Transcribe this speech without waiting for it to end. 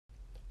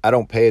I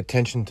don't pay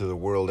attention to the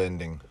world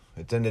ending.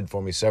 It's ended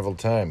for me several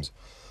times,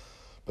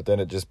 but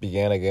then it just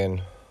began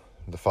again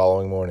the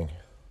following morning.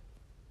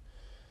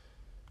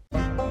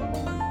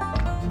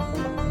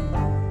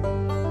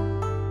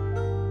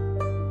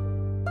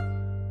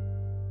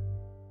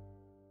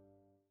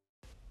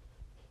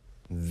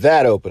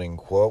 That opening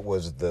quote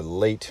was the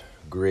late,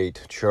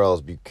 great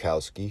Charles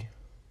Bukowski,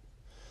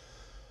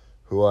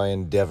 who I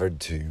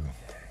endeavored to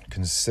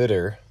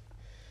consider,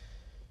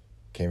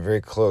 came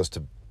very close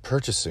to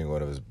purchasing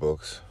one of his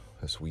books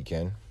this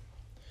weekend.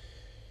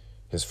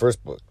 His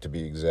first book, to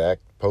be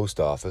exact, Post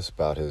Office,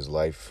 about his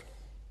life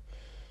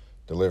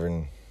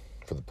delivering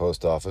for the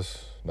post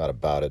office. Not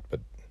about it, but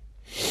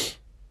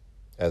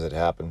as it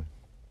happened.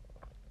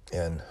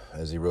 And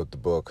as he wrote the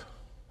book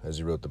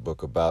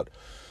about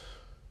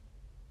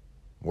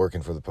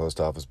working for the post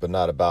office, but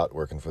not about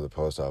working for the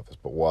post office,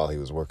 but while he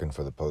was working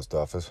for the post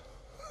office.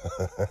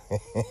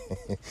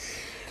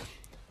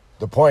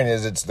 The point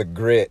is, it's the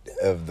grit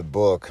of the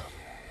book.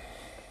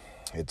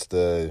 It's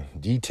the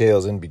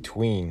details in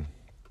between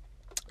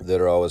that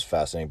are always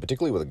fascinating,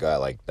 particularly with a guy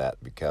like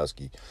that,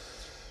 Bukowski.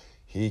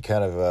 He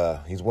kind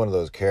of, he's one of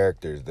those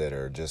characters that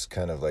are just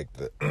kind of like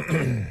the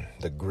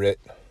the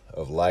grit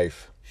of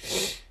life,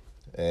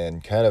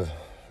 and kind of,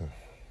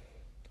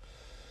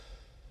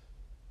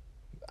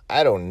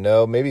 I don't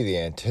know, maybe the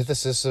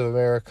antithesis of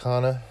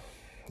Americana.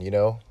 You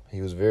know,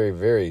 he was very,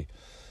 very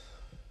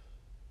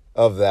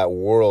of that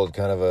world,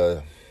 kind of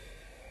a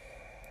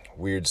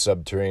weird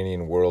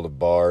subterranean world of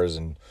bars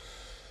and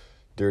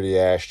dirty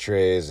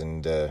ashtrays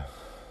and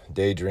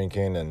day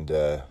drinking and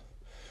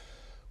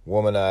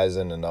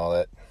womanizing and all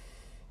that.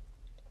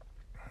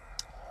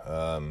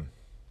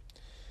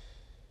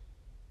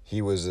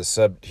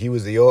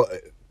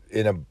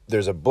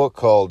 There's a book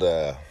called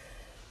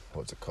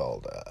what's it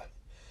called?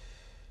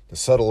 The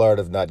Subtle Art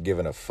of Not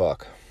Giving a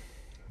Fuck.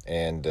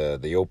 And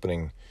the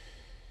opening,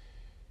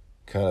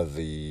 kind of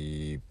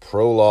the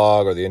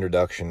prologue or the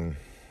introduction,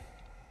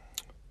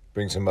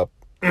 brings him up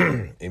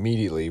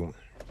immediately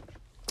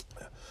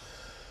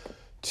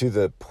to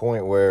the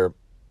point where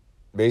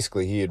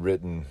basically he had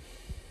written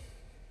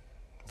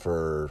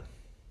for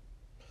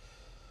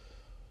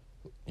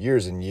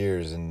years and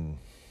years and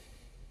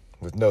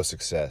with no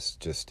success,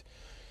 just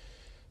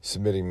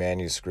submitting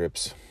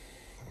manuscripts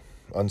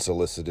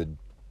unsolicited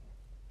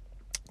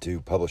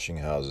to publishing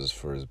houses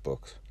for his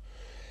books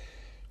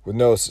with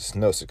no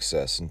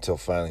success, until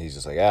finally he's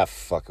just like,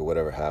 fuck it,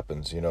 whatever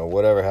happens,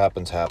 whatever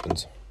happens.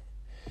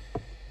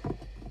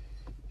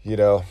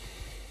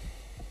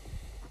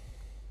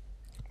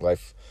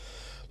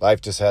 Life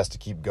just has to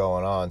keep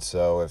going on.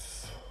 So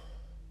if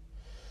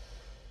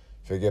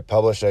I get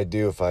published, I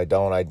do. If I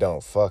don't, I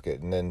don't. Fuck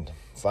it. And then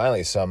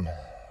finally some,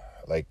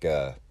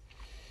 kind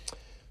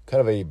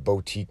of a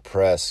boutique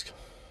press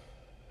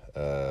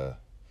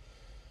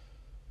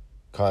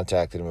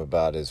contacted him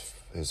about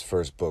his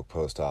first book,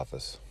 Post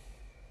Office.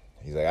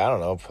 He's like, I don't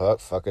know,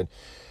 fucking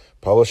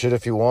publish it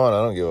if you want.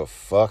 I don't give a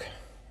fuck.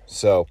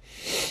 So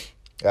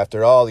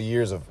after all the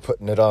years of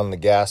putting it on the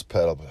gas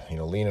pedal,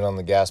 leaning on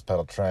the gas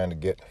pedal, trying to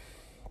get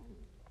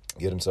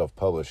himself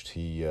published,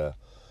 he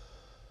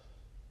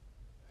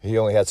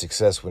only had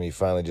success when he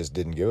finally just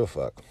didn't give a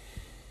fuck.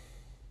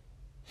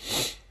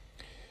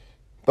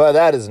 But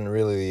that isn't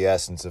really the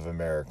essence of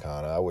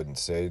Americana. I wouldn't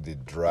say the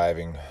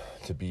driving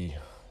to be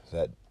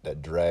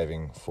that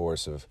driving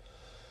force of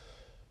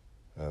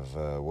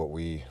what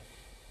we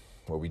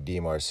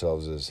deem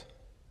ourselves as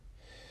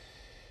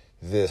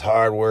this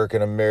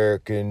hard-working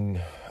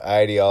American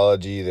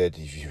ideology that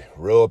if you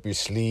roll up your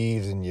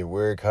sleeves and you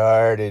work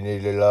hard and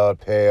it'll all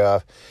pay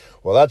off.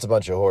 Well, that's a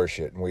bunch of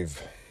horseshit, and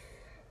we've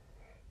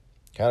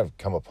kind of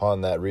come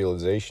upon that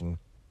realization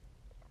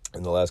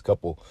in the last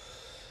couple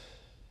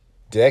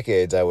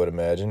decades, I would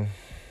imagine,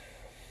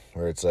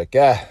 where it's like,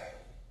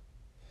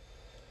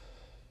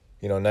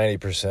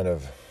 90%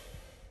 of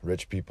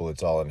rich people,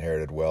 it's all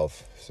inherited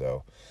wealth.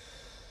 So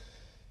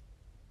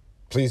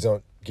please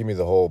don't give me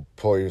the whole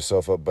pull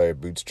yourself up by your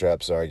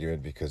bootstraps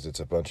argument, because it's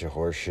a bunch of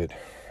horseshit,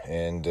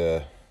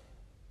 and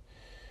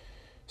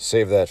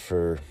save that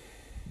for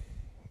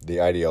the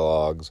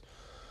ideologues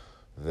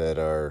that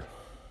are,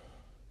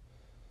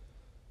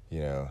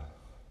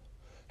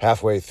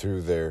 halfway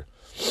through their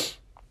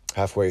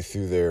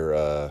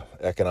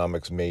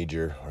economics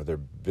major or their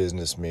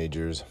business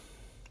majors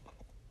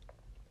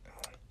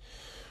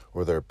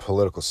or their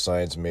political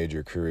science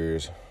major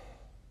careers.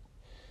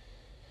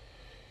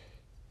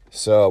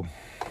 So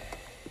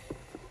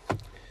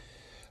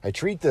I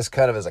treat this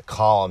kind of as a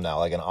column now,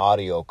 like an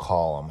audio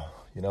column.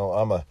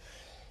 I'm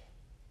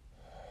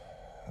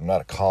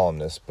not a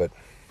columnist, but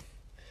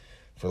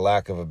for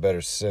lack of a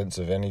better sense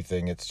of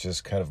anything, it's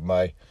just kind of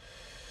my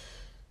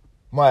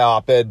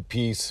op-ed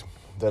piece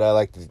that I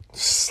like to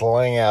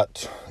slang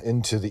out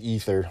into the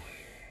ether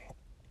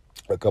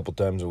a couple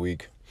times a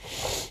week.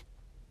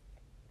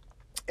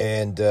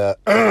 And,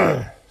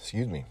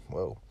 excuse me,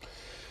 whoa.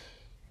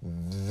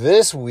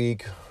 This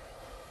week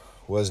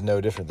was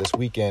no different. This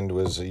weekend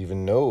was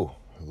even no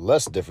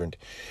less different,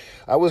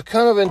 I was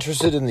kind of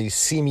interested in the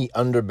seamy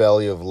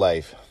underbelly of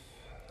life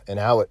and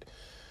how it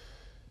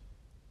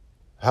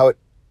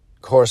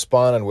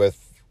corresponded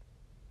with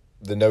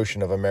the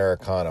notion of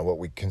Americana, what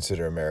we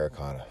consider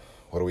Americana.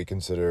 What do we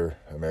consider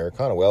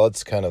Americana? Well,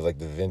 it's kind of like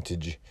the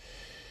vintagey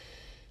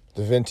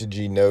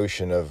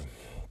notion of,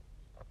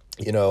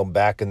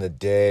 back in the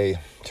day,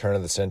 turn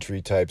of the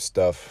century type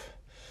stuff,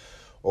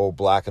 old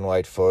black and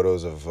white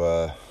photos of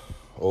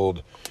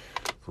old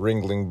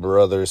Ringling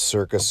Brothers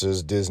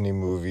circuses, Disney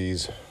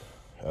movies,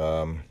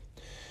 kind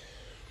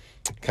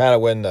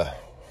of when the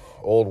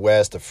Old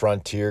West, the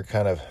frontier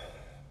kind of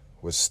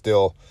was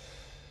still,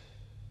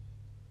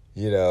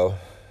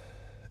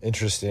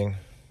 interesting.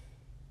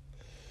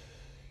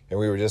 And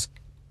we were just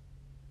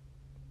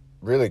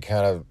really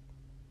kind of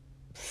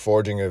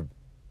forging a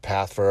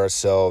path for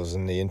ourselves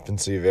in the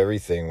infancy of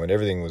everything, when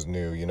everything was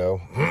new,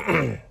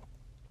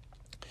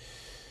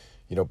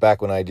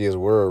 back when ideas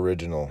were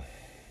original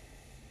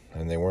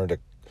and they weren't a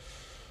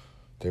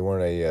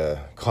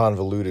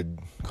convoluted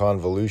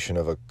convolution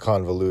of a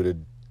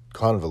convoluted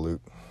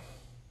convolute.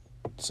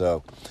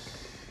 So,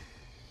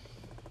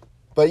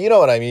 but you know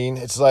what I mean?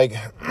 It's like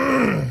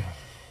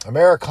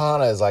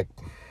Americana is like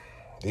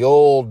the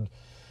old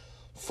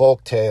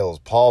folk tales,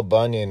 Paul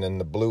Bunyan and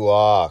the Blue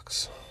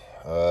Ox,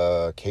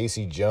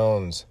 Casey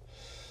Jones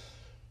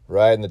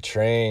riding the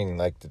train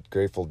like the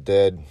Grateful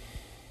Dead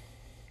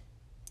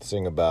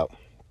sing about.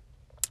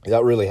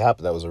 That really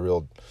happened. That was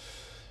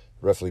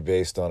roughly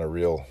based on a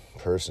real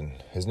person.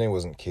 His name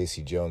wasn't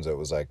Casey Jones. It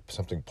was like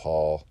something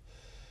Paul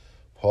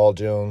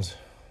Jones,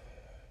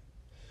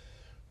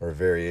 or a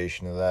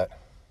variation of that. I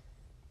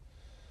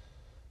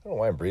don't know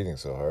why I'm breathing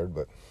so hard,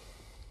 but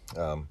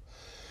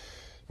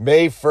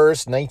May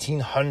 1st,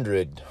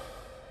 1900,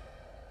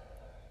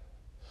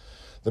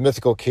 the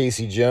mythical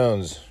Casey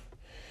Jones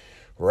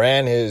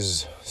ran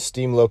his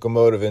steam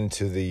locomotive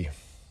into the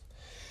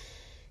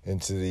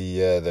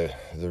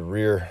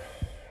rear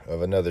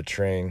of another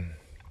train,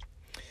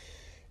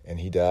 and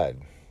he died.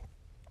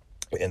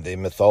 And they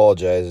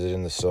mythologize it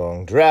in the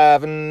song,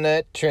 driving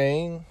that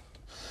train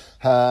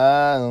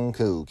high on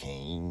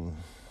cocaine.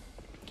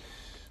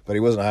 But he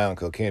wasn't high on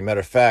cocaine.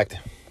 Matter of fact,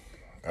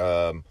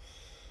 the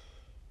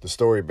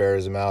story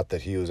bears him out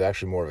that he was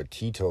actually more of a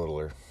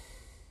teetotaler.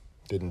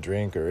 Didn't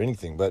drink or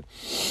anything. But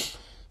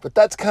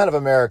that's kind of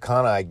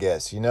Americana, I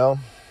guess, The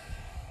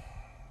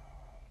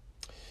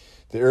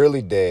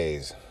early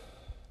days.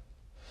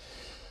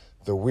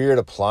 The weird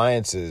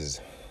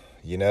appliances,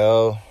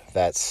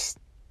 that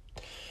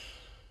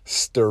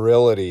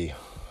sterility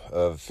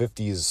of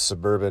 50s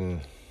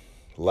suburban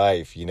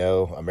life,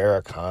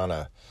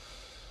 Americana.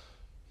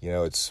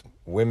 It's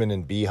women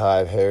in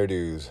beehive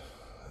hairdos,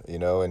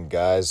 and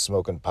guys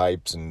smoking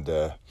pipes, and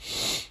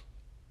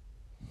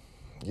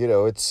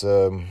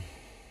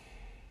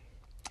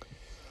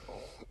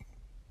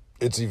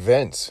it's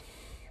events.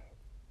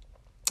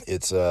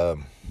 It's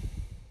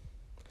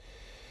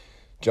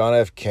John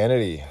F.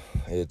 Kennedy.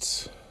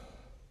 It's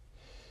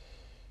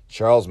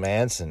Charles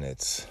Manson.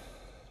 It's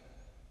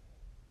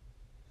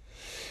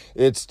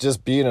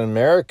just being an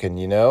American,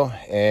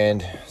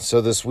 And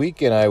so this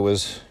weekend I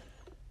was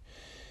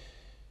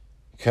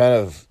kind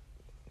of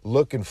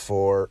looking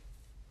for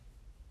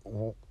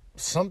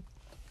some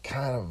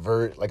kind of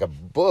like a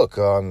book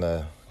on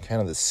the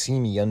kind of the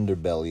seamy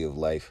underbelly of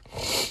life.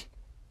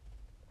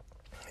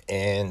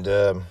 And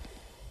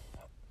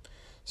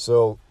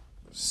so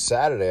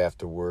Saturday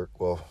after work,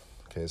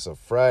 so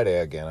Friday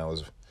again, I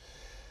was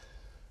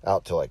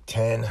out till like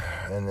 10,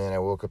 and then I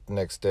woke up the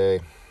next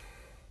day,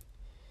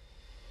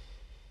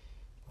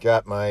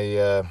 got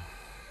my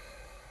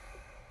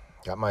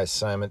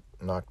assignment,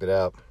 knocked it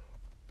out,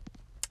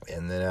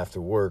 and then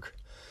after work,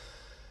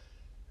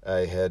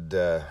 I had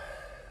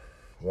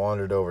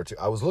wandered over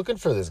I was looking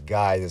for this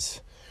guy,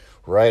 this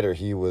writer.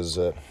 He was,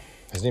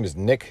 his name is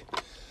Nick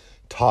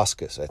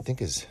Toscas.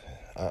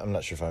 I'm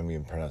not sure if I'm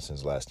even pronouncing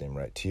his last name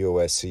right,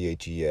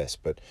 Tosches,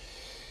 but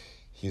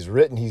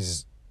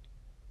he's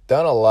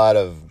done a lot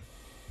of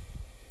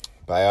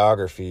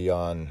biography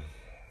on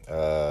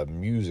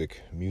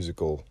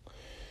musical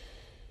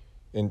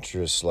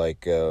interests,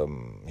 like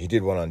he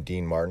did one on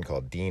Dean Martin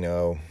called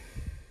Dino,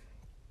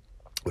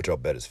 which I'll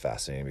bet is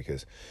fascinating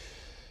because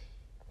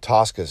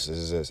Toscas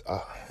is this,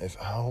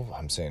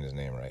 I'm saying his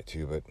name right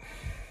too, but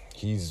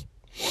he's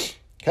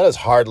kind of this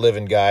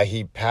hard-living guy.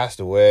 He passed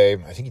away.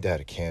 I think he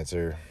died of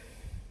cancer.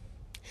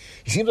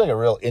 He seems like a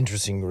real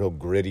interesting, real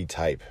gritty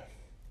type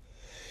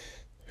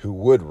who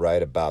would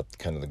write about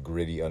kind of the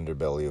gritty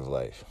underbelly of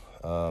life.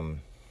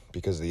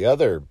 Because the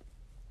other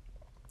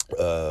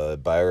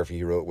biography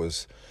he wrote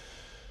was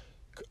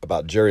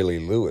about Jerry Lee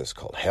Lewis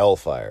called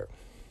Hellfire,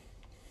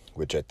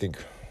 which I think,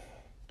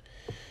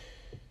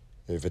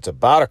 if it's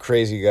about a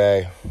crazy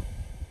guy,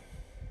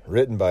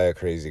 written by a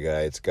crazy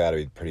guy, it's got to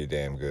be pretty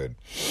damn good.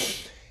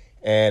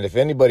 And if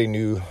anybody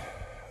knew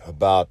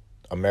about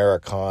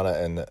Americana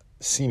and the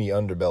seamy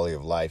underbelly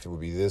of life, it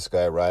would be this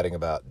guy writing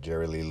about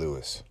Jerry Lee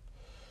Lewis,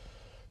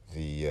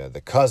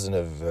 the cousin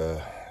of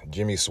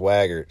Jimmy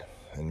Swaggart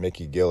and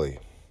Mickey Gilley.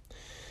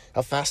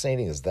 How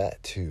fascinating is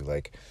that, too?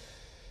 Like,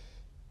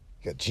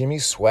 you got Jimmy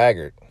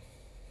Swaggart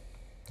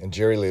and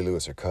Jerry Lee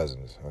Lewis are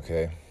cousins,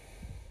 okay?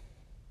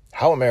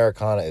 How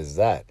Americana is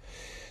that?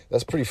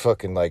 That's pretty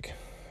fucking, like...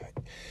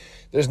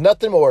 There's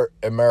nothing more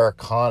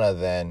Americana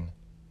than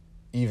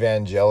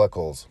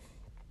evangelicals,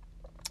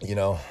 you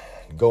know,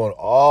 going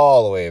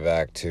all the way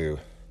back to,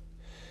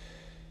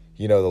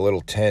 you know, the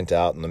little tent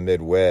out in the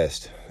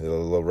Midwest, the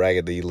little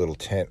raggedy little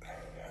tent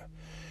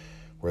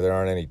where there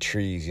aren't any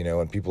trees, you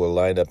know, and people are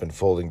lined up in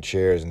folding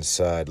chairs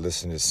inside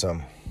listening to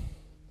some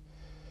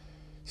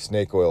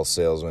snake oil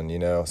salesman, you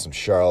know, some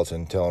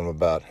charlatan telling them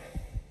about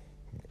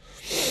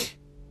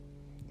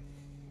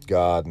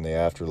God and the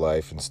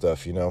afterlife and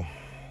stuff, you know,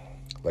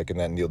 like in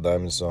that Neil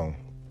Diamond song.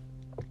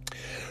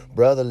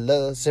 Brother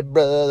Loves, said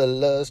Brother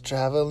Loves,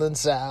 traveling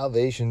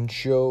salvation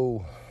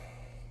show.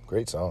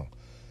 Great song.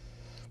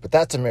 But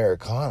that's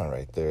Americana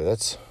right there.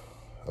 That's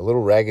a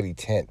little raggedy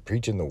tent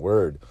preaching the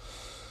word.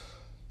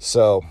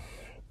 So,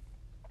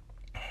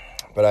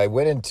 but I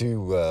went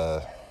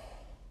into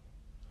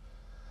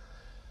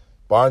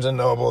Barnes &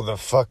 Noble, the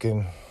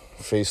fucking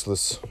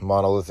faceless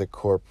monolithic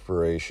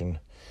corporation,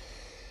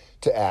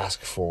 to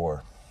ask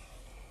for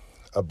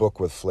a book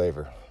with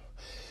flavor.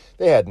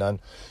 They had none.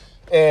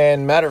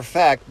 And matter of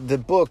fact, the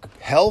book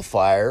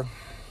Hellfire,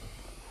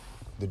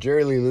 the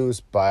Jerry Lee Lewis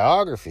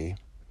biography,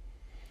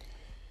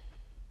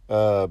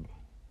 you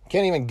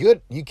couldn't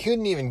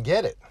even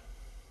get it.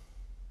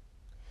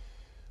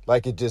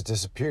 Like it just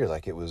disappeared,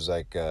 like it was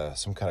like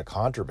some kind of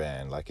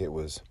contraband, like it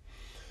was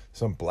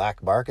some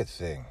black market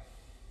thing.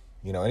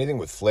 You know, anything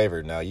with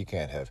flavor, no, you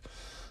can't have.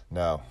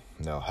 No.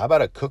 How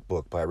about a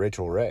cookbook by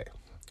Rachel Ray?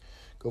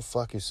 Go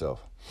fuck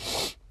yourself.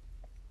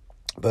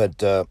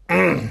 But, so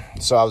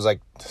I was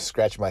like,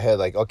 scratching my head,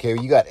 like, okay,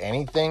 you got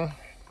anything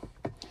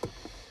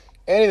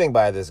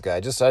by this guy? I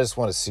just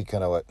want to see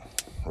kind of what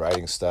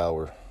writing style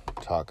we're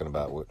talking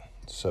about, what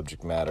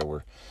subject matter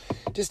we're,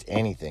 just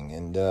anything.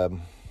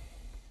 And,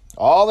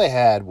 all they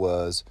had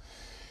was,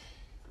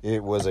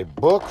 it was a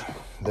book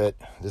that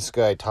this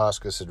guy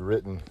Toscas had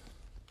written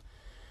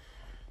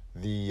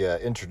the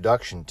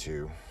introduction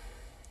to,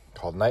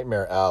 called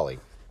Nightmare Alley.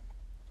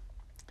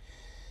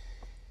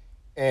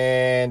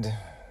 And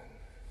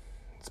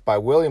it's by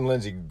William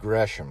Lindsay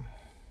Gresham,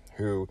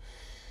 who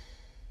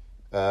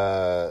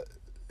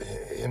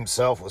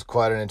himself was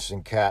quite an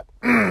interesting cat.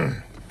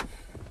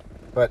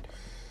 But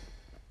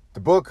the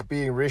book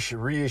being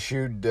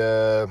reissued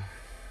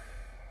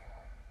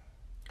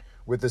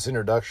with this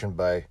introduction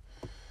by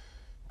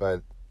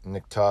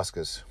Nick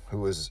Toscas, who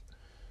was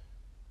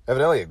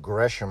evidently a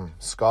Gresham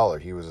scholar.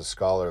 He was a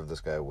scholar of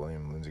this guy,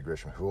 William Lindsay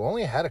Gresham, who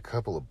only had a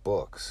couple of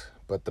books.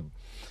 But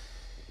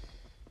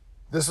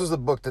this was the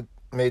book that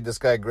made this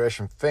guy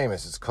Gresham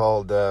famous. It's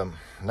called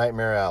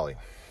Nightmare Alley.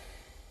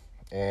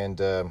 And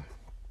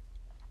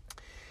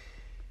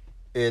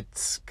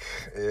it's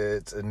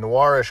a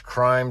noirish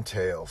crime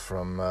tale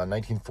from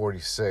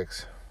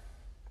 1946.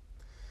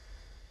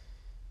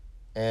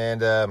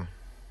 And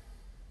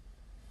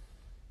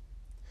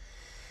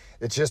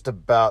it's just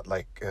about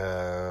like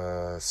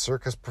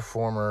circus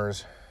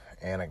performers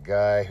and a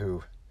guy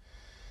who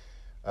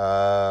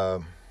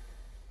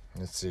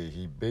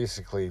he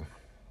basically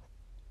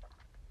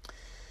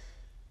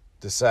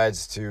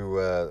decides to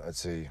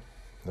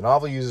the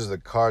novel uses the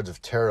cards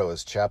of tarot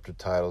as chapter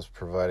titles,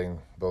 providing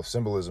both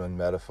symbolism and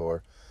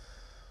metaphor.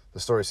 The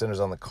story centers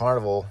on the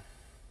carnival,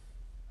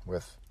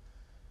 with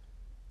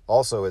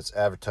also its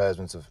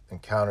advertisements of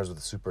encounters with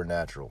the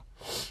supernatural.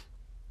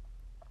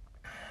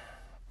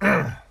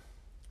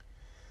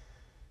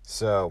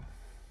 So,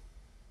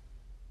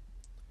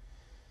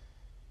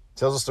 it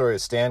tells the story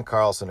of Stan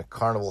Carlson, a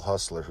carnival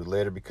hustler who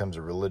later becomes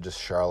a religious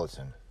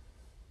charlatan.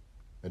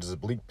 It is a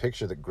bleak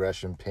picture that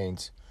Gresham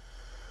paints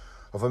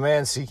of a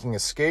man seeking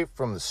escape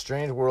from the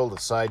strange world of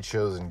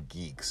sideshows and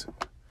geeks.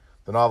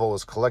 The novel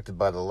was collected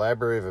by the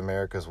Library of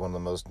America as one of the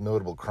most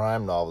notable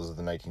crime novels of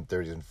the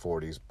 1930s and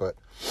 40s, but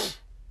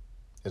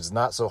it's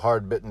not so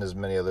hard-bitten as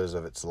many others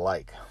of its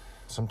like.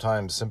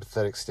 Sometimes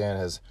sympathetic Stan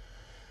has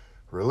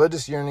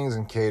religious yearnings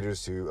and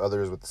caters to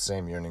others with the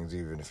same yearnings,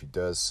 even if he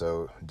does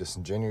so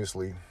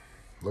disingenuously,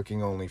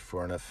 looking only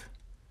for enough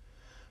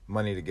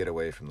money to get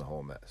away from the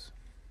whole mess.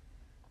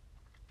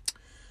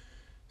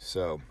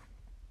 So,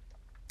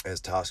 as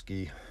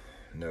Tosky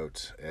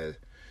notes,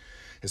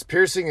 as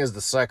piercing as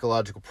the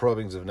psychological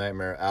probings of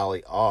Nightmare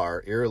Alley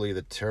are, eerily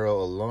the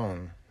tarot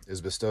alone is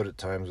bestowed at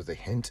times with a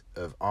hint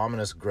of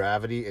ominous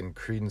gravity and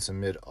credence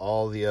amid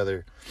all the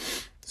other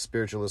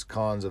spiritualist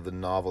cons of the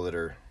novel that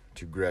are,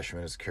 to Gresham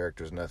and his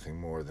characters, nothing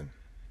more than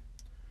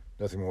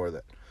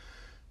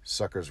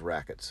suckers'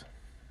 rackets.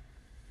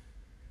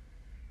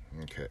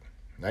 Okay.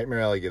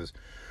 Nightmare Alley gives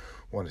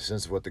one a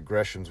sense of what the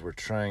Greshams were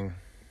trying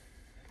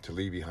to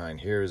leave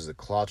behind. Here is the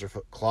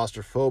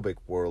claustrophobic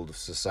world of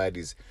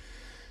society's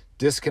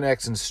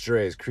disconnects and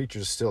strays,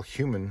 creatures still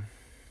human,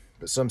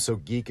 but some so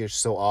geekish,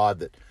 so odd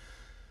that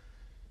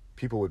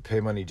people would pay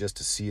money just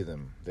to see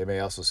them. They may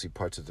also see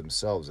parts of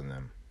themselves in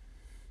them.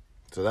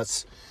 So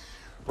that's,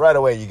 right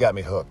away, you got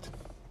me hooked.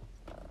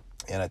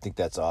 And I think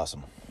that's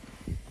awesome.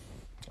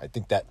 I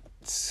think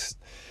that's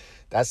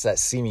that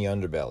seamy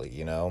underbelly,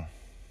 you know,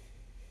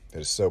 that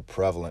is so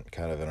prevalent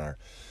kind of in our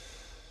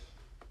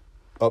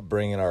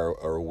upbringing,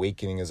 our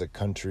awakening as a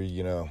country,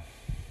 you know.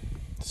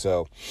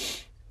 So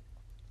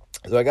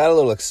I got a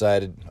little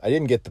excited. I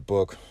didn't get the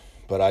book,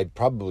 but I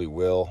probably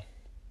will.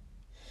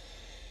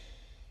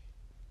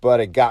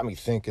 But it got me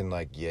thinking,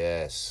 like,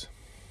 yes,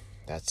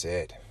 that's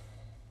it.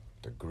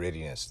 The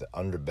grittiness, the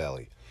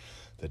underbelly,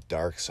 the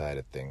dark side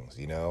of things,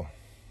 you know.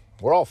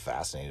 We're all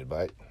fascinated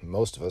by it.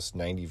 Most of us,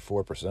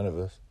 94% of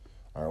us,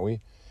 aren't we?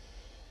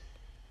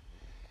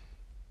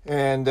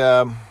 And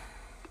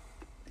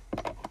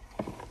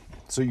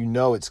so you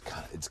know it's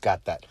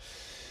got that.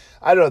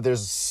 I don't know,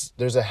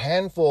 there's a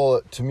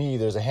handful, to me,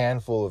 there's a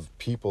handful of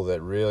people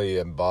that really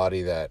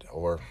embody that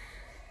or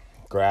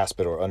grasp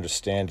it or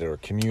understand it or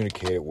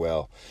communicate it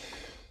well.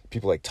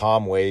 People like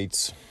Tom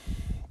Waits,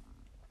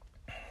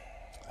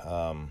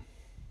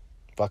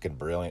 fucking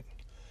brilliant.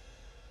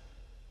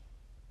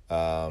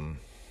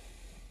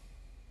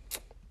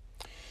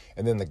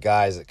 And then the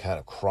guys that kind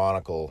of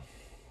chronicle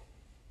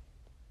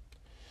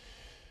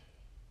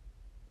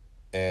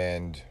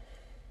and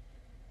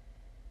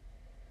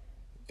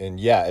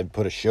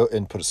put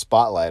a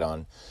spotlight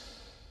on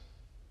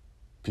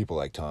people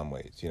like Tom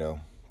Waits, you know,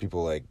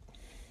 people like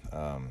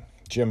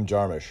Jim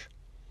Jarmusch,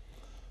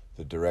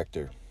 the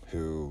director,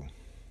 who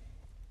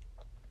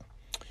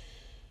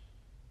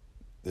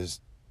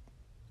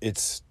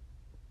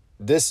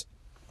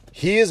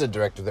he is a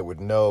director that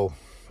would know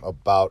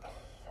about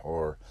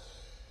or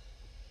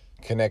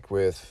connect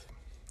with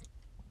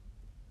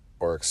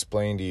or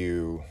explain to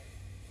you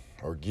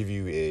or give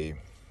you a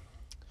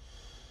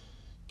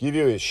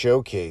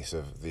showcase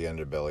of the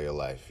underbelly of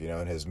life, you know,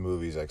 in his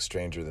movies like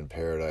Stranger Than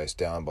Paradise,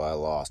 Down by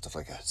Law, stuff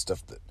like that,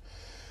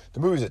 the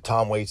movies that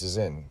Tom Waits is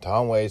in.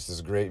 Tom Waits is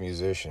a great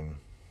musician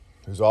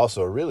who's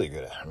also a really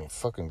good,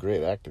 fucking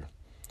great actor.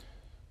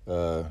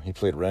 He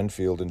played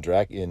Renfield in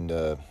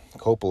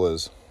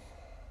Coppola's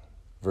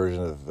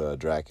version of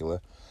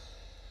Dracula.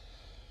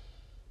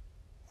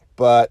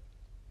 But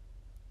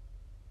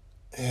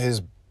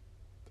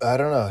I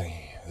don't know,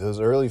 those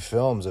early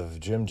films of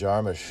Jim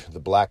Jarmusch,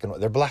 they're black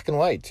and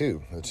white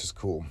too, which is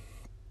cool.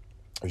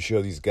 We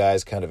show these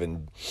guys kind of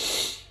in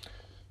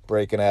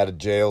breaking out of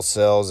jail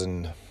cells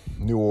in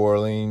New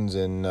Orleans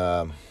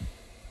and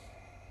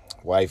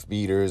wife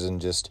beaters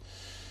and just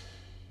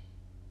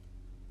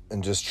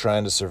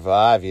trying to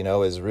survive, you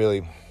know, is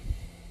really,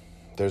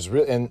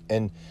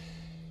 and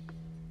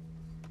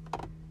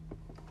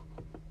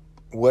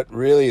what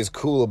really is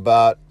cool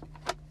about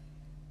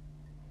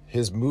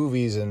his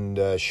movies and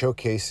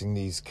showcasing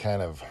these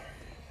kind of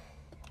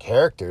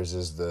characters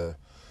is the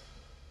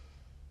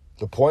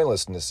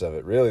pointlessness of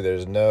it. Really,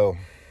 there's no,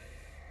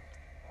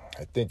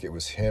 I think it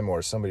was him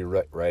or somebody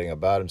writing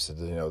about him said,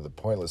 you know, the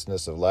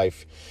pointlessness of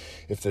life.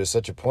 If there's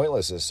such a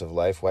pointlessness of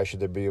life, why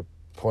should there be a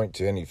point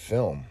to any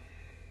film?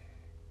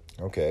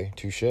 Okay,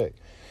 touche.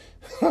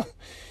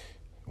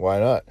 Why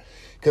not?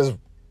 Because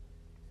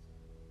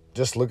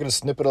just look at a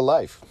snippet of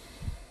life.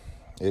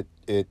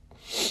 It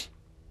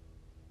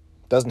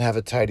doesn't have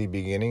a tidy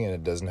beginning and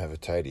it doesn't have a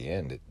tidy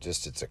end.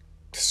 It's a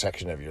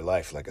section of your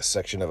life, like a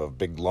section of a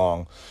big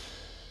long,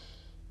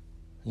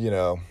 you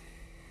know,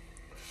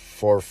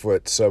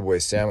 4-foot Subway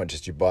sandwich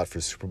that you bought for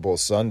Super Bowl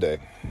Sunday.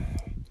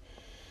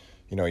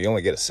 You know, you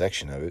only get a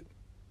section of it.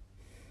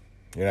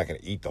 You're not going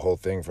to eat the whole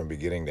thing from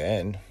beginning to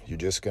end. You're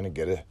just going to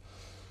get a,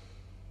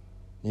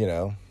 you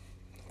know,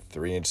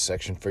 3-inch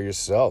section for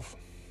yourself.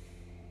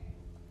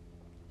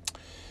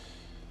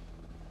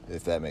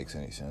 If that makes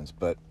any sense.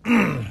 But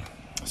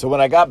so when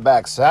I got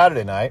back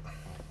Saturday night,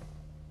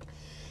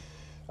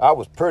 I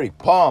was pretty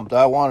pumped.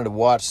 I wanted to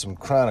watch some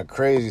kind of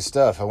crazy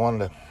stuff. I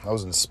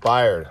was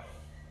inspired.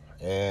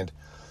 And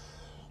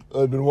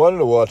I'd been wanting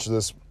to watch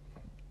this,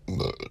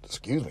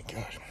 excuse me,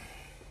 gosh,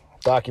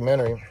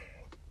 documentary,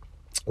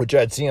 which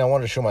I'd seen. I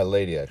wanted to show my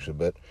lady, actually,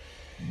 but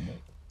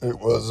it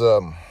was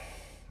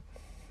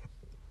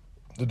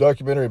the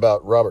documentary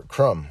about Robert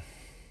Crumb.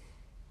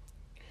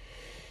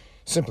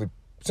 Simply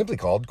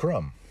called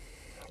Crumb.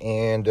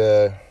 And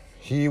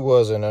he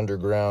was an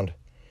underground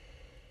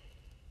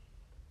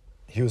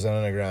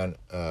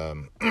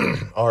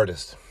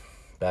artist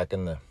back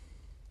in the,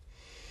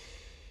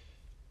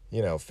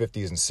 you know,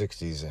 50s and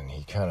 60s, and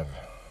he kind of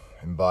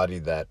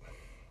embodied that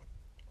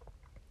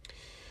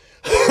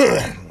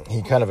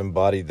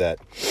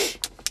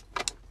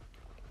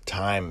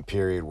time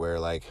period where,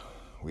 like,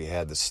 we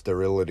had the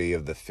sterility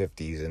of the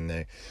 50s,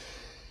 and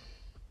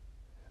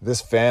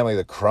this family,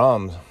 the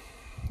Crumbs,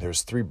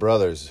 there's 3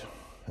 brothers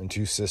and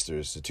 2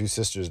 sisters. The 2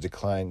 sisters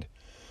declined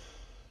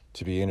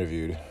to be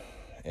interviewed,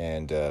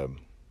 and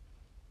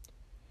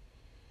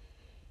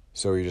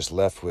so you're just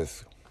left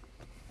with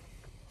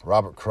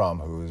Robert Crumb,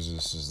 who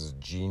is a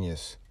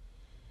genius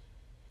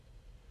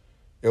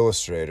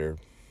illustrator,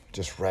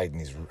 just writing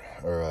these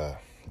or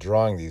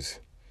drawing these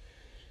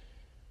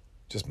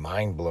just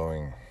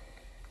mind-blowing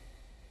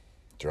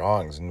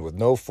drawings, and with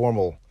no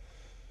formal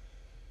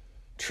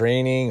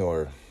training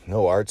or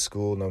no art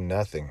school, no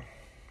nothing.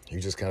 He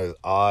was just kind of this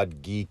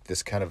odd geek,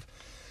 this kind of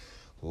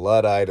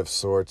Luddite of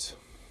sorts.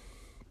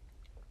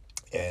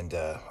 And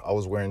I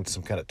was wearing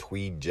some kind of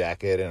tweed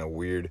jacket and a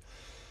weird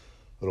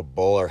little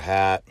bowler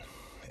hat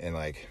and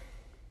like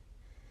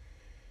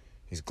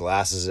these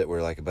glasses that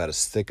were like about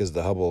as thick as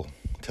the Hubble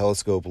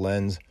telescope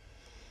lens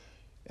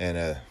and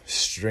a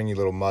stringy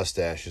little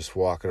mustache, just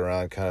walking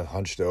around kind of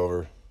hunched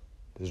over,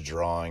 just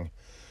drawing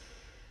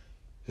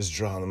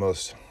the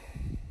most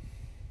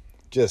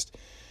just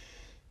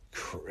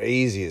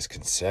craziest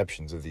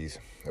conceptions of these,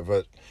 of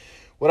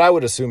what I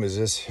would assume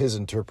is his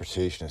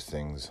interpretation of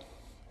things.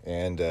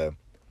 And it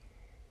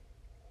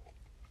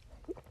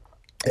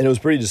was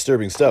pretty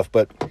disturbing stuff,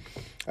 but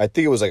I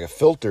think it was like a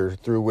filter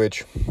through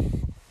which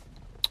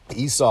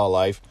he saw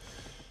life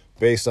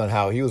based on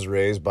how he was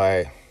raised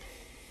by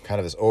kind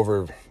of this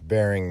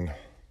overbearing,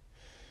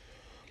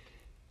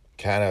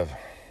 kind of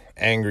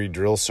angry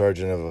drill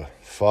sergeant of a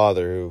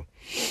father who,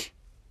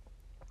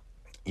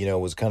 you know,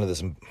 was kind of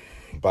this,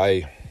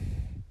 by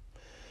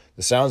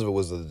the sounds of it,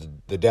 was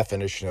the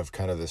definition of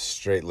kind of this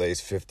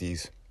straight-laced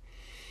 50s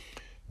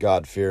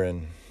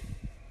God-fearing,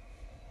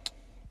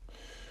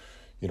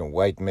 you know,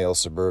 white male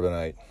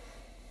suburbanite.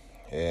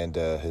 And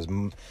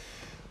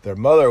their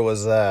mother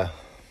was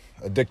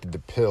addicted to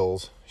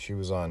pills. She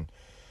was on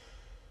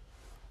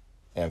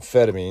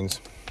amphetamines,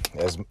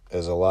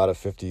 as a lot of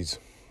 50s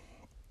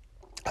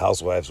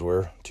housewives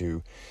were,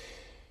 to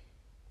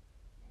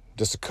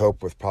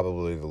cope with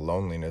probably the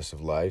loneliness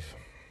of life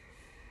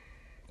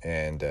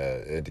and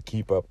to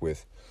keep up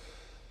with,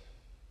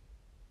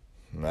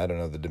 I don't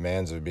know, the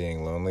demands of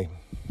being lonely.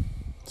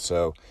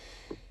 So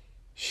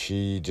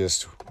she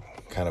just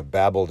kind of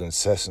babbled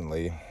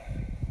incessantly,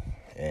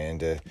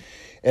 and it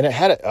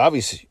had,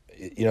 obviously,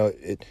 you know,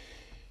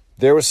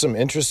 there was some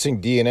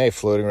interesting DNA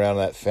floating around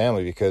in that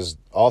family, because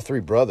all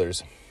three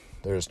brothers,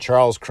 there's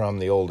Charles Crumb,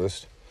 the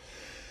oldest,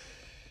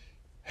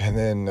 and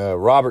then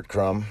Robert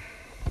Crumb,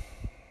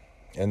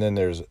 and then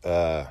there's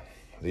the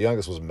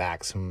youngest was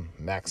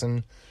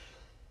Maxon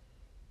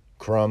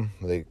Crumb,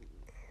 they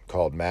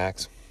called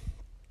Max.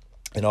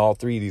 And all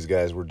three of these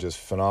guys were just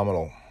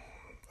phenomenal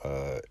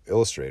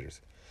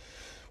illustrators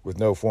with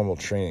no formal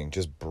training,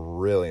 just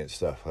brilliant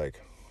stuff, like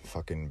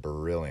fucking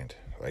brilliant,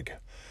 like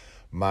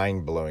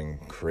mind-blowing,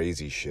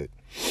 crazy shit.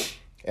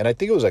 And I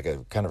think it was like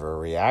a kind of a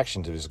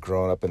reaction to just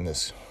growing up in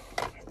this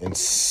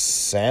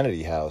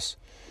insanity house,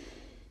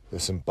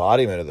 this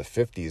embodiment of the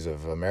 50s,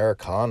 of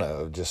Americana,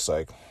 of just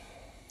like,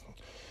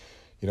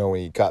 you know,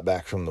 when you got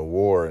back from the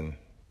war and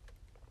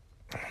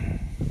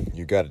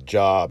you got a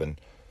job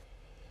and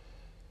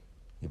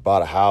you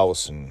bought a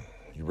house and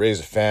you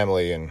raised a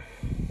family and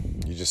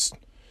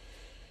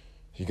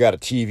you got a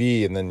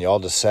TV, and then you all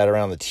just sat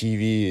around the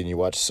TV and you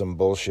watched some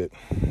bullshit,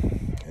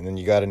 and then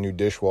you got a new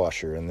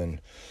dishwasher, and then,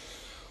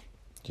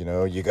 you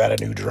know, you got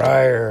a new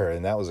dryer,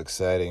 and that was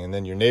exciting, and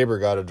then your neighbor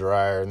got a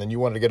dryer, and then you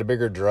wanted to get a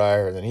bigger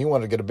dryer, and then he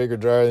wanted to get a bigger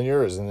dryer than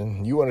yours, and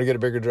then you wanted to get a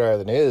bigger dryer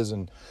than his,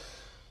 and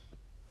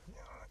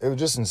it was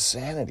just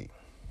insanity.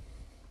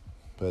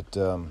 But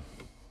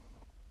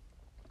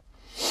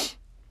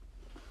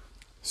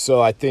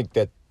so I think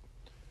that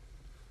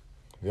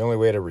the only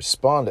way to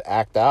respond, to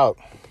act out,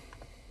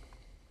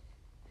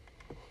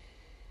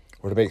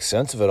 or to make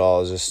sense of it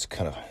all, is just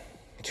kind of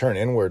turn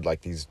inward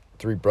like these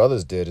three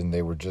brothers did. And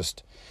they were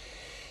just,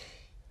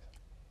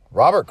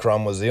 Robert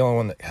Crumb was the only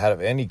one that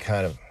had any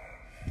kind of,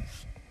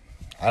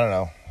 I don't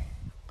know,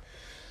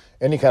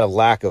 any kind of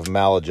lack of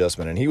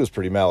maladjustment. And he was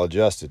pretty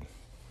maladjusted.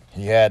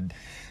 He had,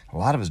 a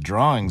lot of his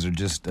drawings are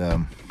just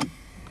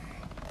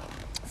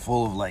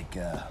full of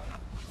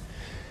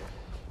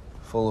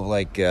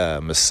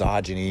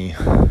misogyny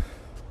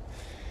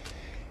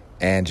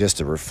and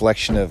just a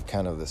reflection of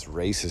kind of this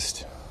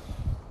racist,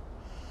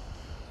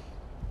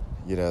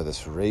 you know,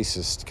 this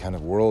racist kind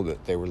of world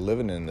that they were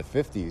living in the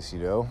 50s, you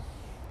know,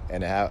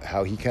 and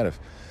how he kind of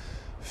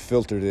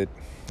filtered it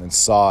and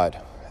saw it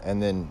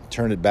and then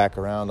turned it back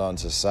around on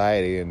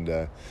society, and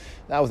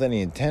not with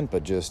any intent,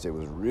 but just, it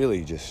was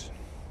really just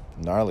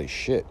gnarly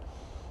shit.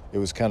 It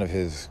was kind of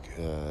his,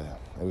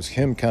 it was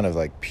him kind of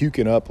like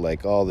puking up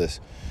like all this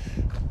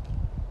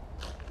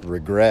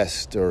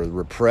regressed or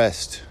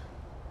repressed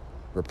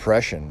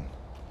repression,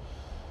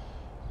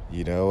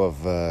 you know,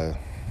 of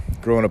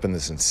growing up in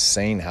this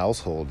insane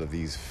household of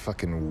these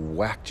fucking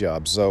whack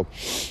jobs. So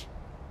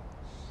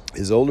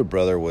his older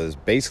brother was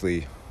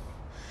basically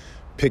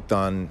picked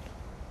on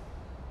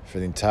for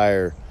the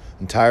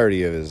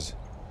entirety of his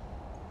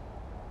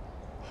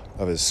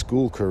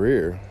school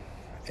career,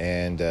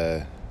 and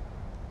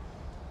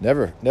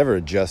never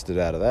adjusted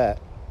out of that.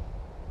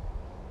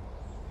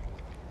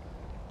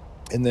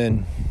 And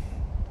then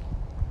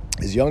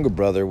his younger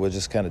brother was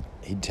just kind of,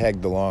 he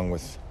tagged along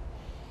with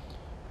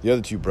the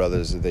other two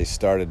brothers. They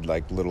started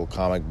like little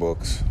comic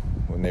books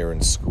when they were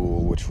in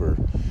school, which were,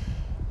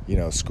 you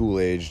know,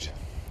 school-aged,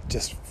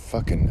 just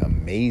fucking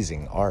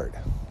amazing art.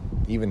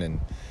 Even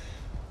in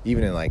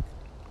like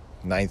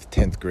 9th,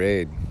 10th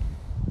grade,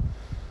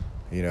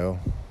 you know,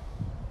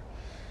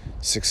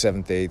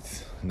 6th, 7th,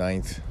 8th,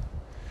 9th,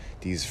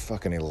 these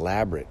fucking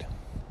elaborate,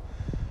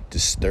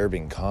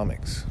 disturbing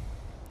comics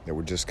that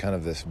were just kind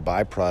of this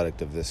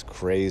byproduct of this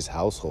crazed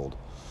household.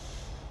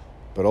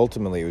 But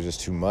ultimately, it was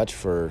just too much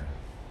for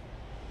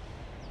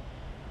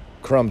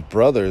Crumb's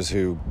brothers,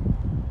 who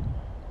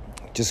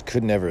just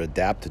could never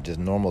adapt to just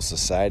normal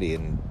society,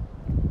 and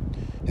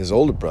his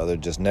older brother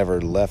just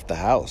never left the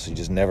house. He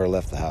just never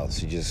left the house.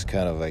 He just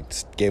kind of like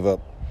gave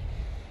up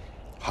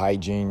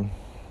hygiene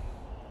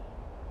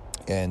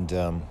and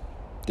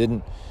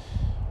didn't,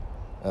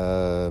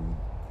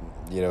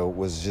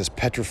 was just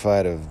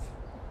petrified of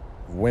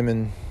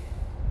women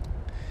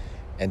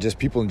and just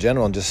people in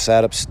general, and just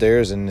sat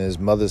upstairs in his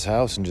mother's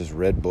house and just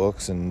read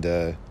books and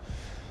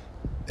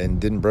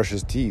didn't brush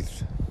his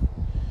teeth.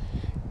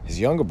 His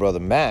younger brother,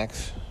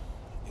 Max,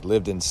 he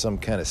lived in some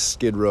kind of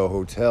Skid Row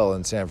hotel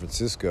in San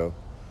Francisco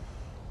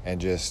and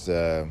just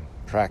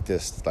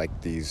practiced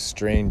like these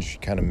strange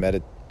kind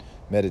of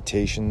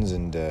meditations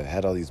and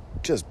had all these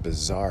just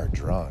bizarre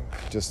drugs.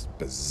 Just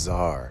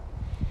bizarre.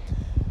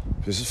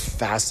 It was just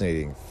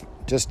fascinating.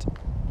 Just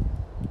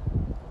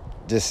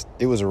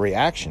it was a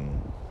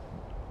reaction,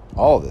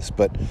 all of this.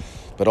 But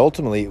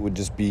ultimately it would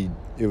be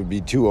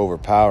too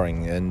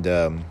overpowering, and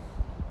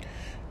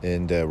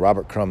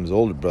Robert Crumb's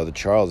older brother,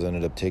 Charles,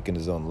 ended up taking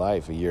his own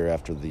life a year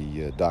after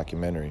the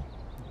documentary.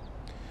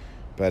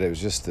 But it was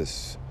just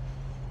this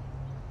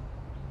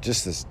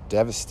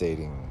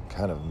devastating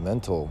kind of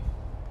mental,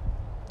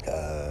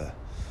 it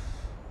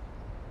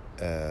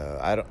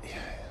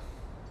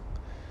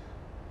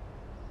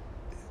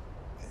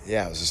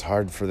was just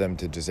hard for them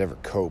to just ever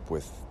cope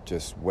with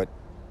just what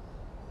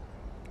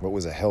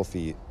was a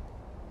healthy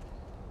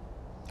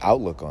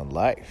outlook on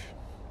life,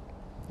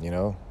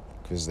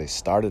 because they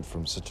started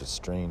from such a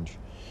strange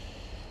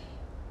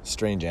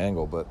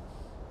angle. But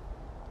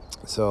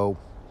so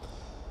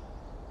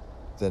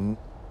then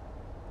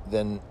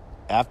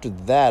after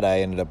that, I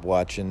ended up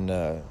watching,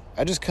 I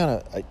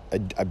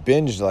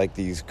binged like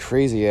these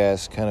crazy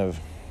ass kind of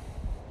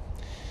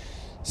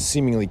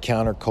seemingly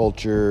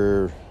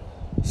counterculture,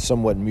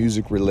 somewhat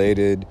music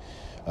related,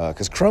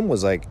 because Crumb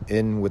was like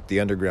in with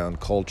the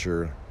underground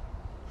culture,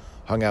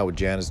 hung out with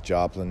Janis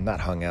Joplin, not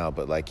hung out,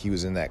 but like he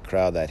was in that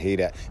crowd that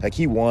like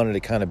he wanted to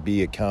kind of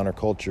be a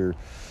counterculture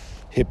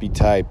hippie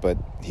type, but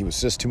he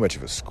was just too much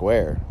of a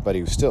square. But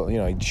he was still,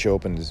 he'd show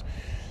up in his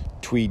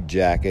tweed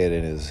jacket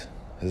and his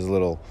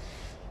little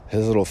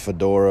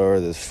fedora, or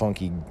this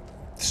funky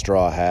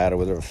straw hat, or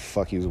whatever the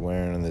fuck he was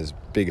wearing, and his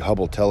big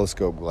Hubble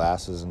telescope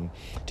glasses, and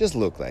just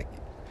looked like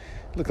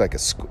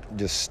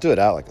just stood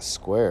out like a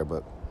square.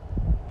 But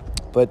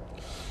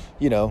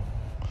he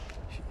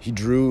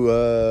drew.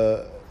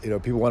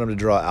 People wanted him to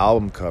draw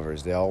album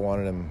covers. They all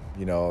wanted him,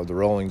 the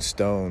Rolling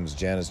Stones,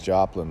 Janis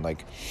Joplin,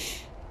 like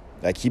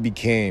he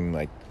became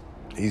like,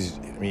 he's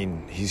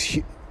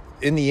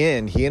in the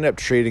end, he ended up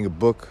trading a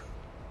book,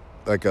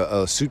 like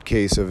a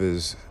suitcase of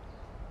his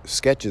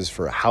sketches,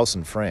 for a house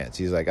in France.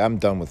 He's like, I'm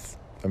done with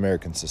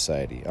American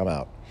society. I'm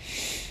out.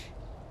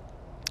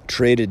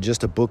 Traded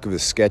just a book of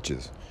his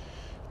sketches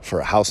for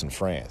a house in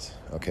France.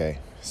 Okay.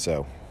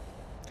 So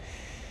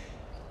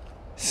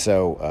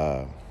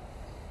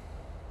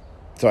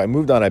I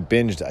moved on. I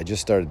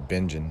just started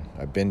binging.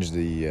 I binged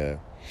the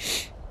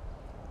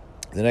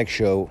next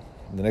show.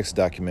 The next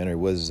documentary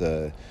was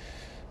the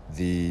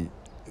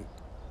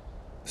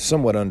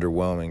somewhat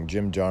underwhelming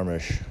Jim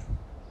Jarmusch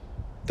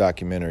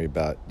documentary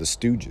about the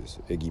Stooges,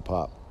 Iggy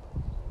Pop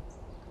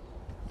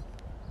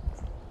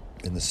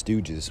and the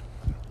Stooges.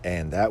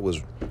 And that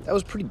was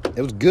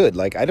good.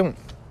 Like,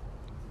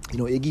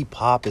 Iggy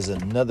Pop is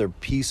another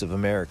piece of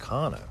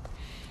Americana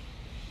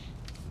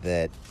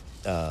that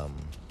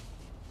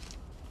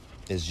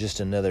is just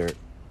another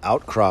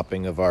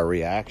outcropping of our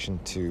reaction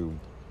to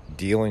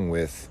dealing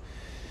with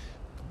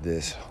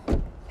this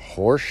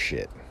horse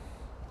shit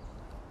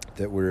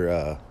that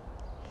we're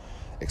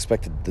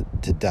expected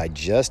to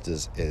digest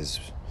as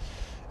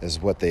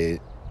what they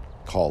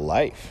call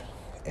life.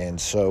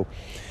 And so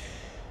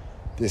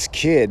this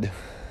kid,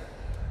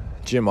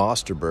 Jim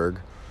Osterberg,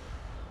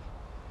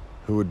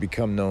 who would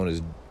become known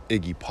as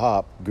Iggy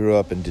Pop, grew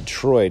up in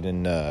Detroit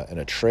in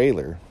a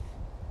trailer,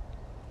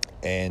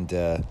 and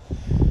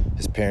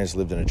his parents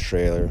lived in a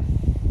trailer,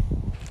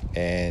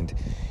 and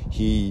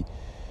he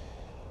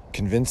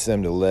convinced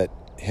them to let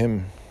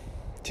him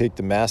take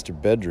the master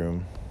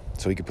bedroom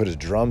so he could put his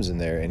drums in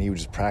there, and he would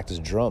just practice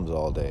drums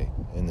all day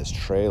in this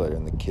trailer,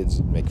 and the kids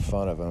would make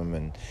fun of him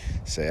and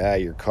say,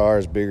 your car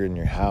is bigger than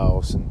your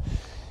house. And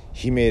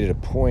he made it a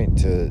point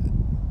to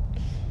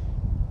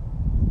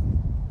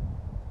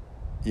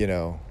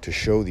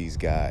show these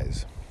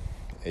guys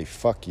a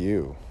fuck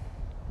you.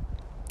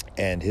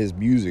 And his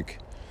music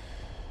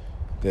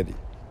that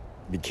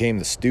became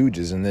the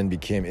Stooges and then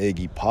became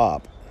Iggy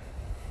Pop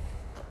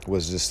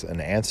was just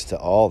an answer to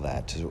all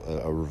that, to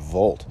a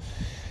revolt.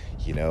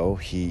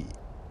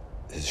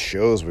 His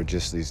shows were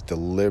just these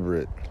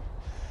deliberate,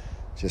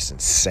 just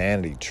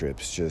insanity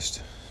trips.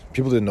 Just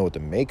people didn't know what to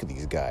make of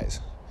these guys.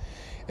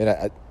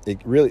 And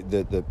it really,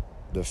 the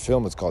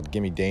film is called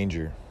Gimme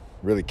Danger,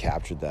 really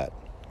captured that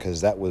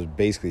because that was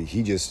basically,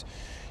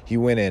 he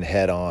went in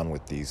head on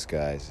with these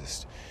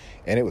guys,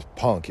 and it was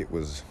punk. It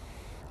was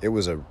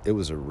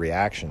a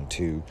reaction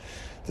to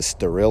the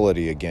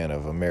sterility again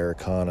of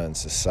Americana and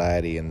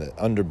society and the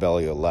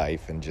underbelly of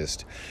life, and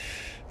just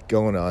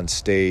going on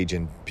stage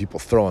and people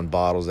throwing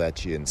bottles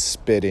at you and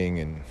spitting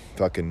and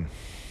fucking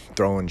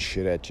throwing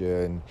shit at you.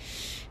 And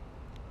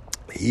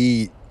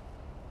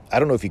I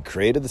don't know if he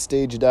created the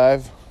stage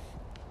dive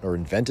or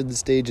invented the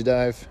stage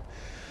dive,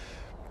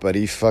 but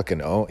he fucking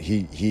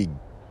he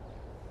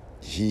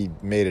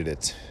made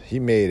it he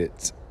made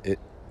it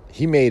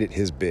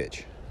his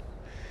bitch.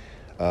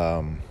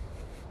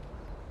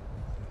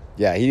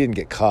 Yeah, he didn't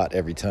get caught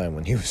every time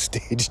when he was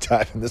stage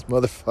diving. This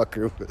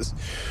motherfucker was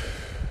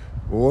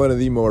one of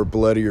the more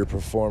bloodier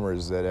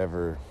performers that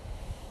ever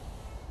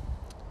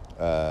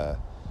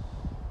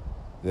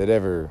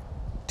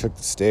took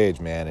the stage,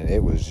 man. And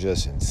it was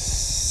just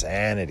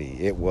insanity.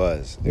 It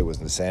was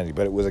insanity.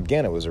 But it was a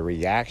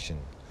reaction.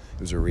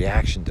 It was a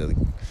reaction to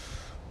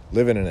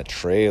living in a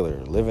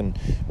trailer,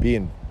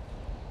 being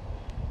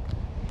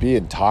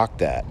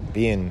talked at,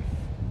 being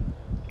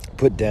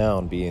put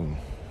down, being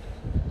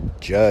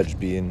judged,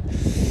 being,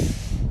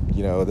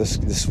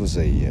 this was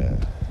a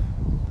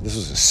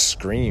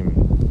scream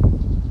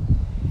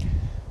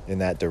in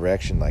that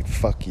direction, like,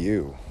 fuck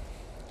you.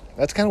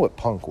 That's kind of what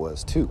punk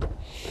was too.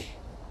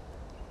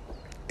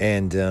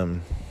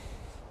 And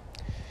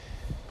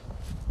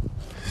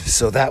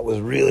so that was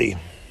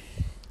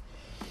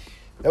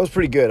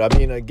pretty good. I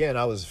mean, again,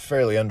 I was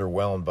fairly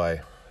underwhelmed by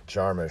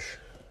Jarmusch.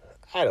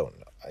 I don't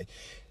know.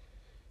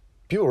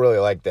 People really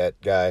like that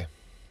guy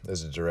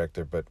as a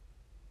director, but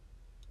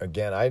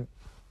again,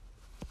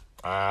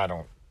 I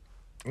don't.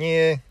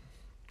 Yeah,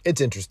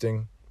 it's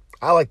interesting.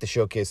 I like the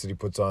showcase that he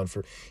puts on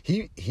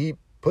he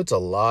puts a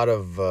lot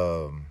of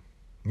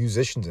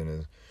musicians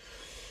in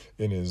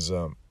his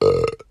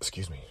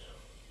excuse me,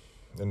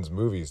 in his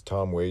movies.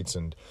 Tom Waits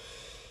and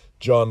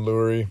John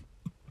Lurie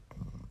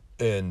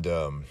and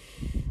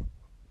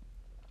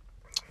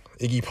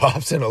Iggy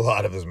Pop's in a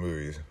lot of his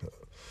movies.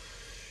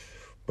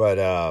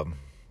 But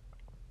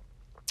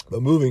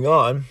moving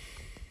on,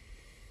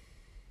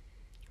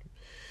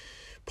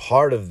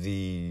 part of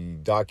the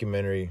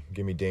documentary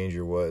Gimme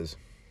Danger was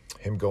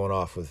him going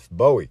off with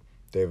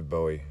David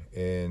Bowie,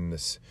 in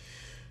this, it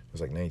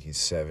was like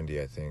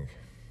 1970, I think,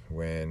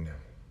 when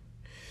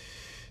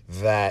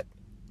that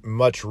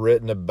much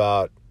written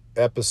about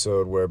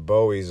episode where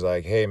Bowie's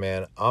like, hey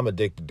man, I'm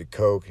addicted to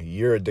coke,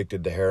 you're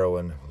addicted to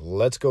heroin,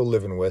 let's go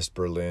live in West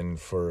Berlin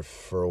for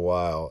a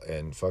while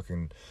and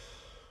fucking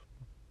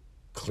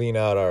clean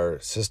out our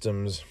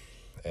systems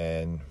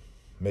and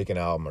make an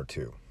album or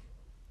two.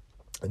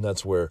 And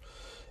that's where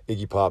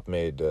Iggy Pop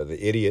made The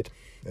Idiot,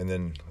 and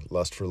then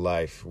Lust for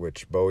Life,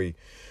 which Bowie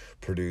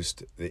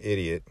produced The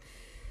Idiot.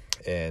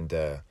 And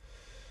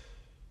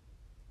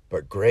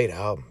but great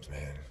albums,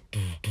 man.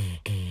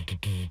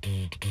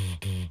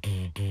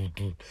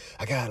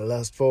 I got a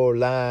lust for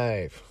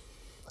life.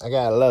 I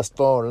got a lust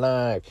for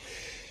life.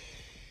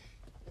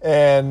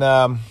 And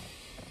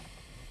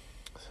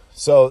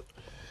so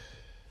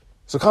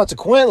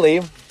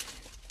consequently,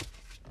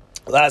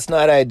 last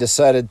night I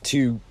decided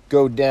to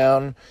go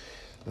down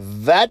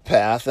that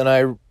path, and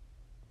I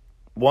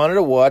wanted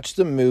to watch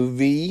the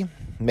movie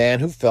Man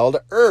Who Fell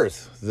to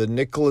Earth, the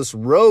Nicholas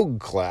Roeg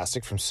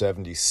classic from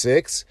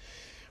 '76,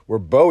 where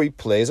Bowie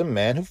plays a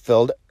man who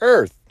fell to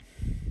earth.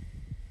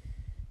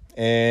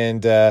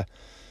 And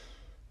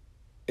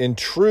in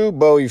true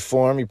Bowie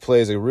form, he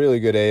plays a really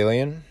good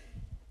alien.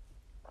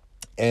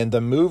 And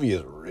the movie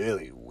is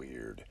really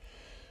weird,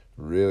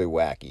 really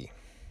wacky.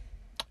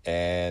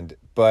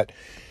 But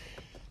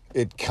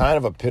it kind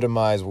of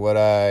epitomized what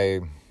I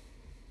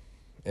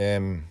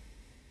am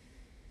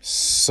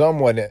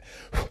somewhat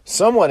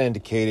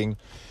indicating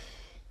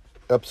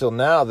up till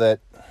now, that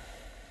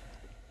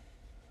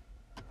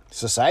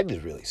society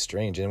is really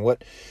strange. And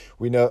what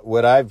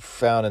I've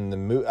found in the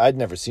movie, I'd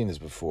never seen this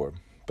before,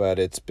 but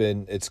it's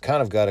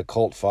kind of got a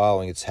cult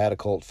following. It's had a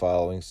cult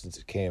following since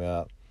it came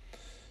out.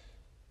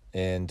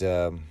 And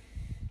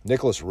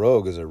Nicholas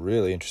Roeg is a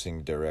really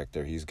interesting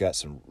director. He's got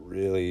some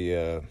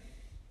really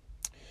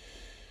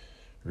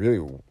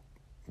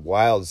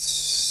wild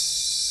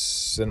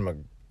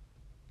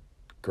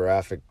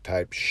cinematographic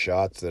type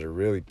shots that are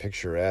really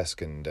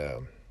picturesque and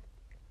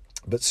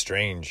but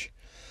strange.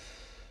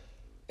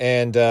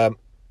 And I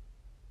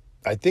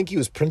think he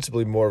was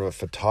principally more of a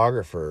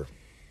photographer.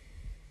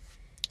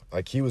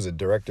 Like, he was a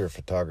director of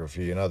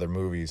photography in other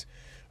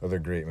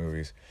great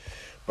movies.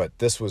 But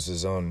this was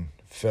his own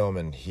film,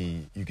 and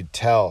you could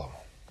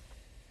tell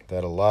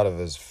that a lot of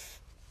his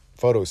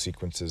photo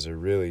sequences are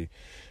really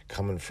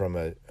coming from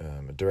a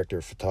director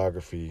of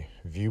photography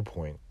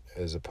viewpoint,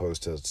 as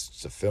opposed to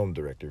a film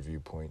director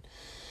viewpoint.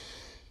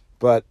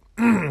 But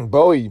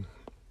Bowie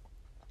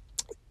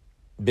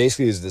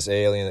basically is this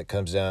alien that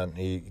comes down.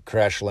 He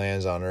crash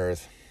lands on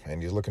Earth,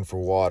 and he's looking for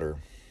water.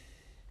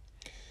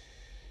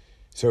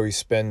 So he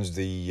spends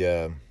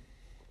the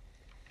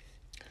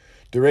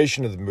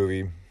duration of the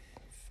movie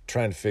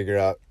trying to figure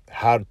out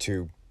how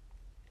to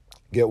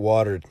get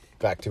watered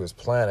back to his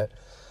planet,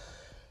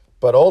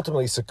 but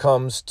ultimately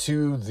succumbs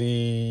to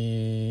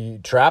the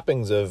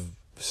trappings of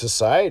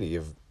society.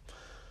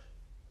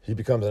 He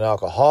becomes an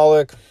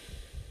alcoholic.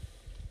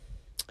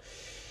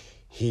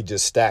 He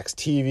just stacks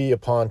TV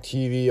upon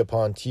TV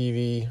upon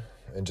TV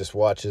and just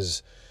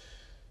watches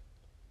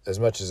as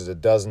much as a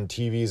dozen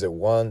TVs at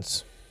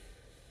once.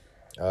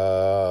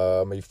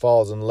 He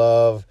falls in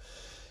love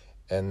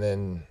and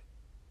then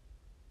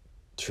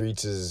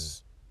treats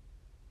his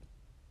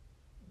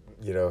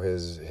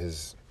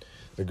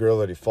the girl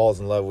that he falls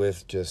in love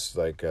with just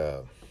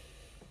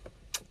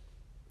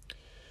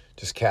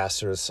casts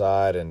her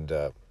aside and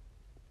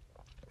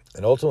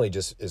ultimately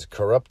just is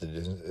corrupted,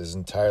 is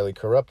entirely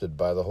corrupted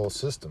by the whole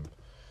system.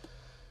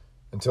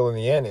 Until in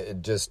the end,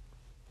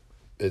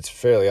 it's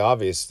fairly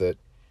obvious that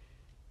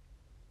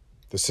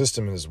the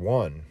system is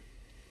one.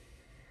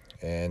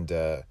 And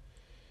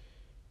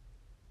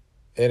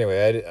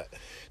anyway,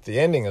 the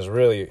ending is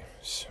really,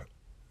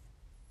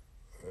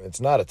 it's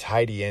not a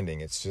tidy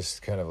ending. It's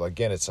just kind of,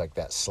 again, it's like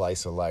that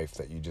slice of life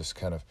that you just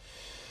kind of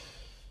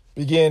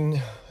begin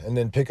and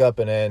then pick up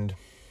and end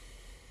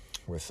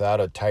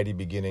without a tidy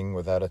beginning,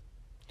 without a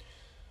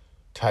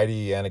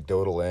tidy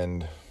anecdotal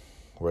end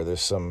where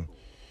there's some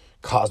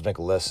cosmic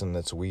lesson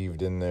that's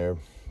weaved in there.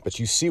 But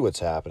you see what's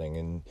happening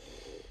and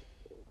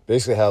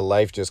basically how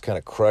life just kind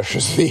of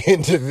crushes the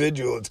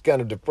individual. It's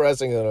kind of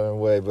depressing in a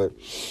way, but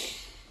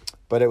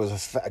it was a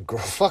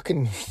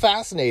fucking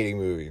fascinating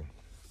movie.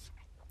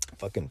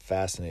 Fucking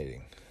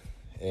fascinating.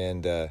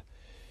 And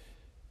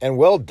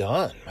well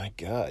done. My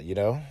God,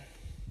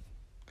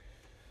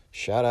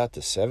 shout out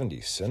to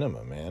 70s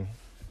cinema, man.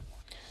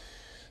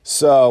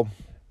 So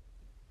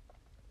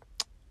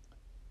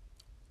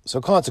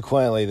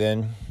consequently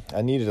then,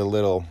 I needed a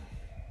little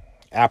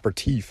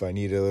aperitif. I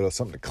needed a little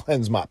something to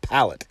cleanse my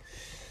palate,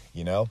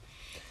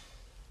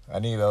 I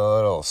need a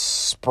little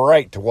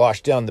Sprite to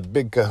wash down the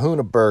big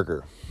kahuna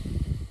burger.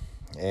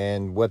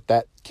 And what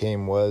that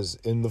came was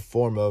in the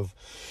form of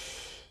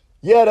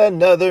yet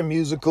another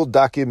musical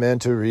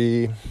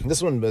documentary.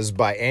 This one was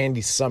by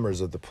Andy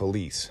Summers of The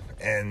Police.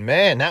 And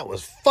man, that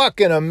was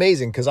fucking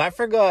amazing because I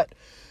forgot,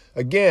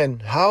 again,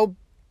 how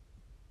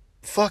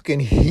fucking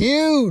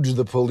huge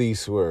The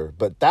Police were.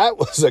 But that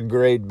was a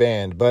great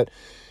band. But,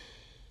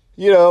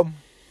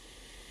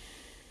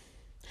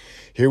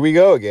 here we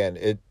go again.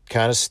 It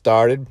kind of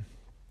started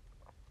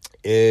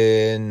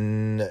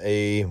in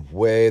a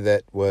way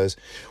that was,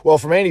 well,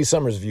 from Andy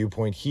Summers'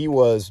 viewpoint, he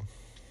was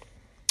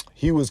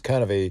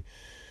kind of a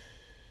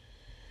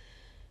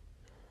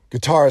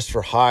guitarist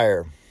for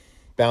hire,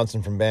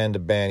 bouncing from band to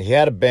band. He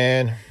had a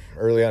band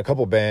early on, a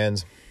couple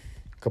bands,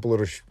 a couple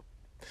little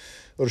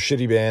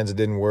shitty bands that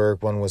didn't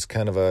work. One was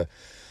kind of a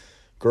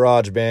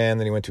garage band.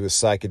 Then he went to a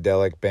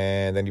psychedelic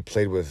band. Then he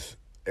played with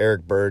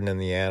Eric Burden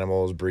and the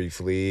Animals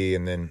briefly,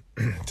 and then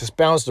just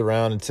bounced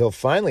around until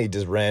finally he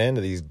just ran into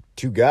these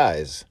two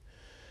guys,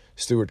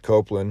 Stuart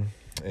Copeland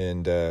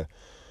and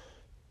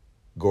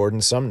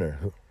Gordon Sumner,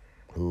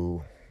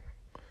 who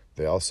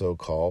they also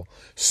call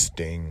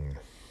Sting.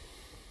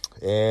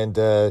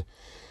 And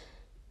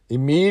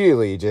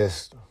immediately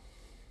just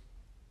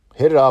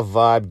hit it off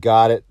vibe,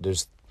 got it.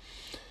 There's,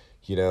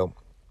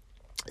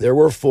 there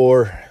were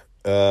 4,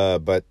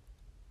 but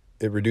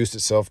it reduced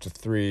itself to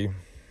 3.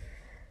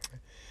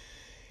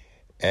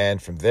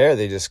 And from there,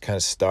 they just kind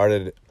of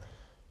started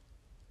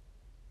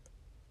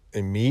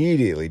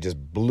immediately,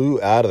 just blew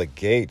out of the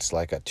gates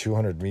like a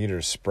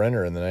 200-meter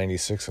sprinter in the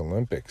 96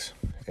 Olympics.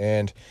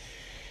 And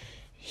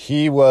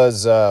he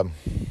was, they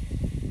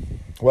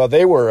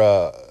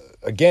were,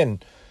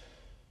 again,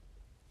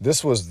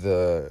 this was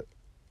the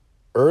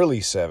early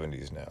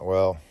 70s now.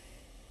 Well,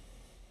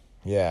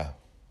 yeah,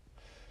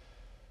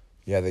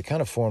 they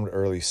kind of formed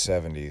early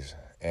 70s.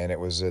 And it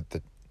was at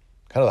the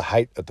kind of the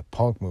height of the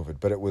punk movement,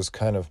 but it was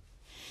kind of,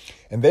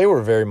 and they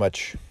were very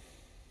much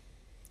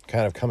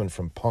kind of coming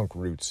from punk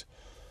roots,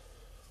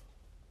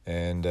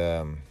 and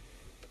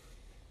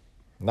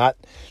not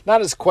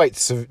quite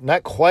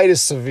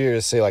as severe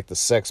as say like the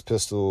Sex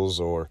Pistols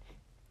or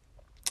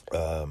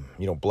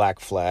Black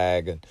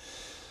Flag and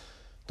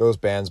those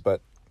bands,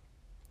 but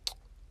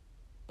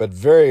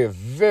very,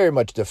 very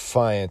much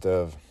defiant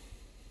of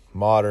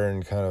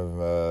modern kind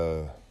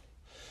of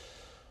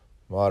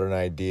modern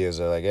ideas.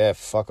 They're like,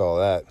 fuck all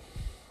that,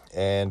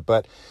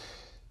 but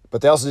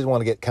they also didn't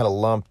want to get kind of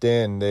lumped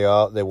in. They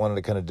wanted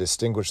to kind of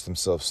distinguish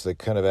themselves, so they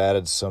kind of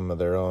added some of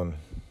their own,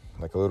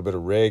 like a little bit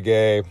of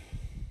reggae,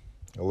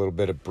 a little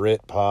bit of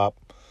Brit pop,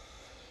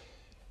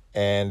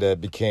 and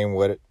it became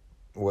what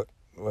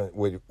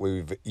we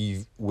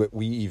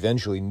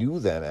eventually knew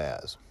them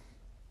as,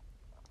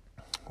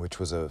 which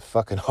was a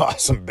fucking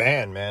awesome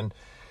band, man.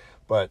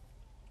 But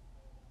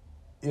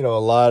a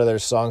lot of their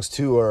songs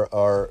too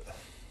are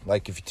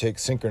like, if you take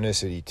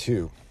Synchronicity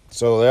too.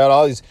 So they had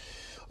all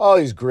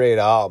these great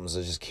albums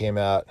that just came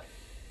out,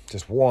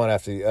 just one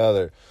after the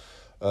other.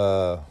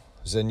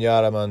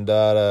 Zenyatta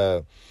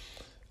Mandata,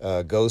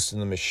 Ghost in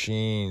the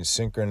Machine,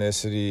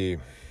 Synchronicity.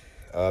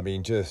 I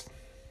mean, just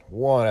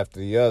one after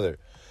the other.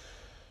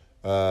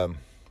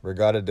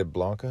 Regata de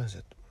Blanca, is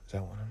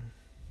that one?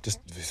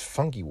 Just this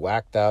funky,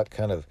 whacked out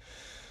kind of,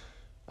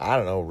 I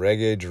don't know,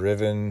 reggae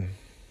driven,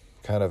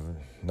 kind of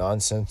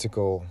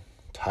nonsensical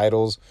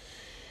titles.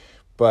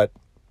 But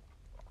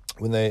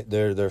when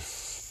their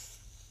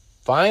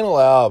final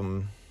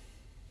album,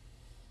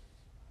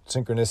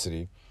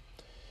 Synchronicity,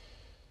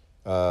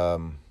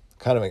 kind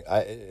of,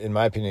 in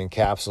my opinion,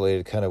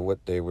 encapsulated kind of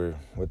what they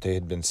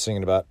had been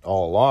singing about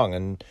all along.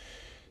 And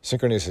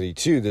Synchronicity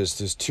 2, there's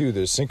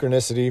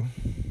Synchronicity,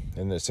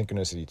 and there's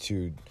Synchronicity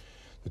 2,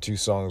 the two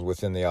songs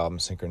within the album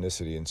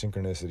Synchronicity. And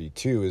Synchronicity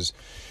 2 is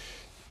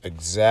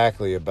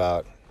exactly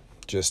about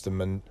just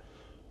the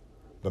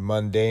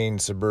mundane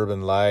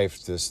suburban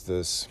life,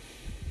 this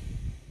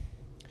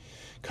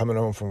coming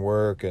home from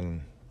work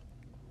and,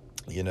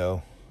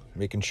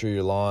 making sure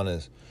your lawn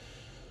is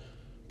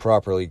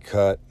properly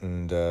cut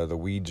and the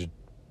weeds are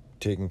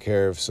taken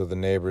care of so the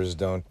neighbors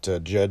don't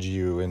judge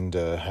you, and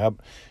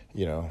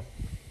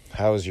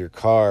how is your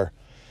car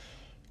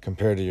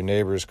compared to your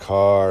neighbor's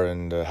car,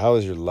 and how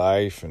is your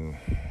life, and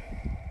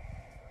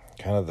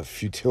kind of the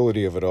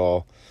futility of it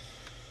all.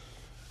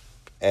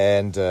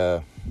 And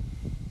so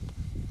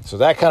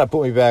that kind of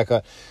put me back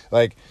on,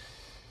 like,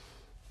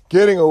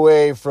 getting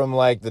away from,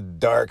 like, the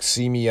dark,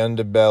 seamy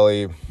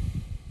underbelly.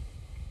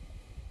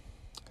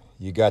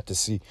 You got to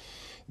see,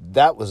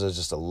 that was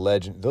just a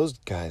legend. Those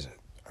guys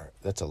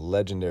that's a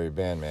legendary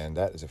band, man.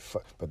 That is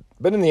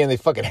but in the end, they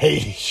fucking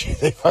hate each other.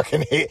 They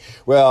fucking hate.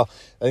 Well,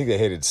 I think they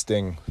hated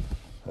Sting.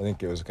 I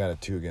think it was kind of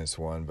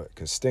 2-1, but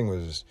because Sting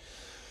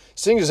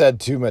just had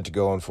too much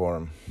going for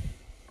him.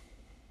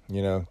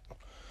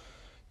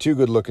 Too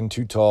good looking,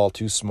 too tall,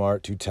 too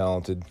smart, too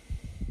talented,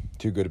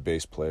 too good a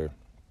bass player.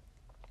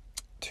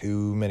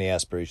 Too many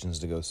aspirations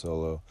to go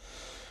solo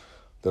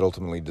that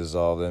ultimately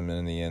dissolved them, and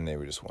in the end, they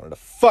just wanted to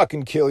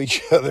fucking kill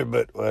each other.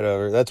 But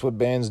whatever. That's what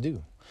bands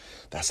do.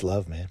 That's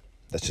love, man.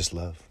 That's just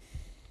love.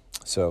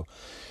 So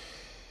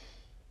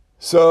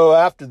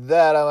after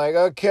that, I'm like,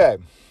 okay,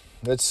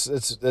 let's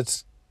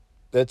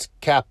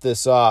cap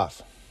this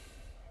off.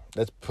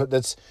 Let's put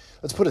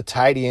a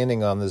tidy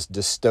ending on this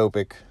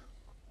dystopic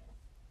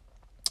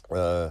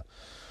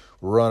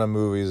run of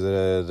movies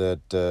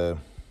that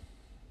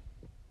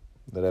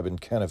I've been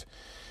kind of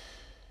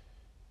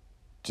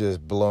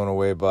just blown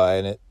away by.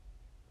 And it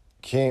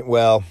came,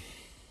 well,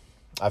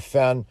 I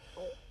found,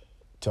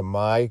 to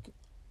my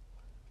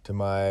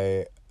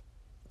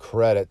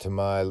credit, to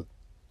my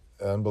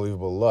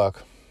unbelievable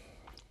luck,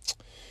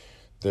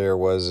 there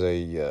was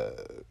a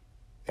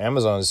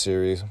Amazon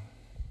series.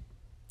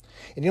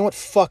 And you know what?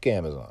 Fuck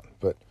Amazon.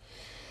 But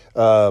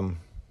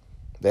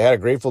they had a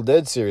Grateful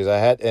Dead series.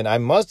 And I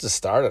must have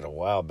started a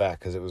while back,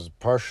 because it was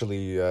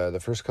partially the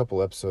first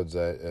couple episodes.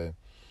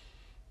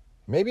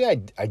 Maybe I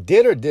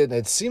did or didn't.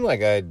 It seemed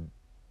like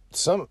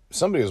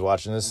somebody was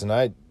watching this, and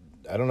I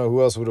don't know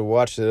who else would have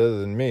watched it other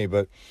than me.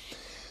 But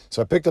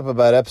so I picked up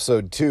about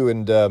episode 2,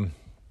 and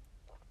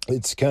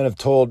it's kind of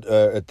told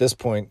at this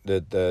point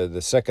that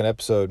the second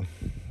episode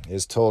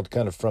is told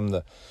kind of from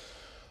the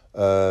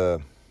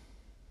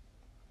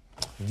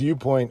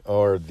viewpoint,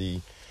 or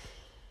the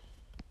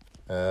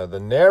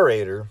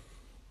narrator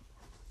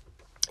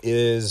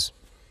is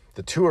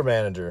their tour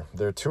manager,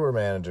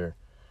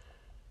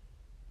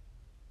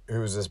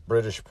 who's this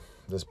British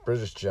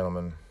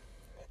gentleman.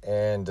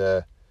 And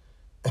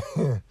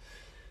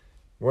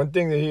one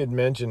thing that he had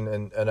mentioned,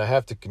 and I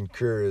have to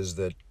concur, is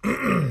that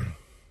the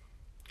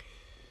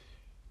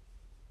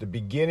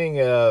beginning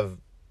of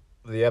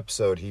the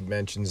episode, he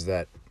mentions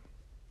that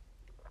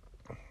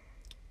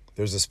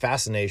there's this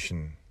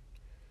fascination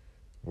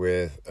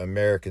with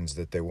Americans,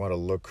 that they want to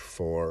look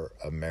for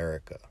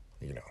America.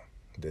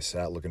 They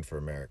set out looking for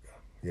America.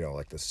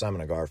 Like the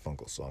Simon &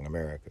 Garfunkel song,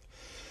 America.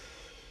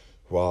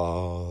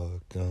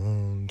 Walked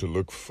on to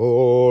look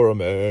for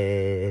America.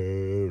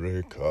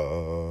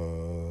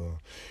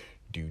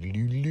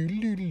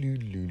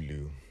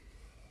 Do-do-do-do-do-do-do-do.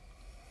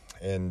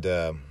 And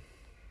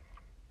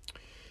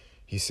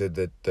he said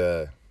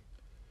that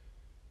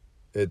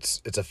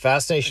it's a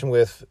fascination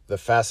with the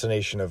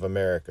fascination of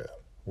America.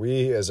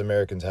 We as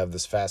Americans have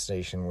this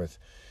fascination with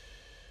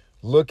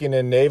looking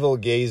and navel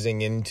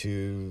gazing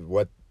into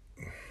what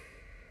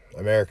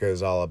America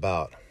is all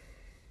about.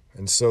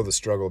 And so the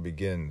struggle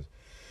begins,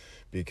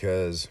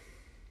 because,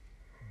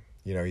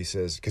 he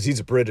says, because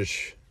he's a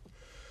British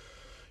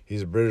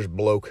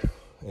bloke,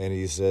 and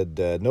he said,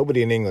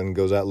 nobody in England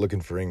goes out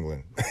looking for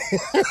England.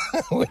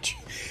 Which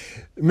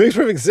makes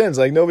perfect sense.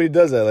 Like, nobody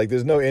does that. Like,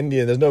 there's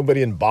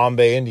nobody in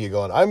Bombay, India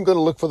going, I'm going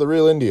to look for the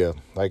real India.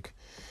 Like,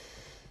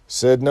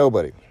 said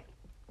nobody.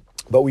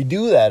 But we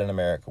do that in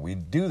America. We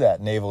do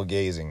that navel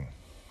gazing.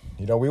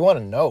 We want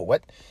to know,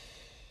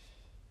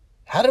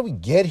 how did we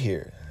get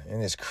here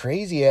in this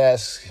crazy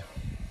ass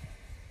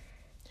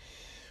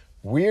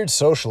weird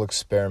social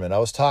experiment? I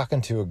was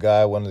talking to a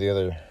guy, one of the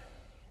other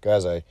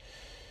guys I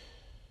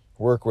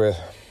work with.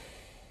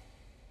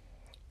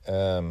 He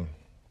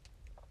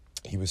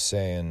was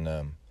saying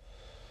that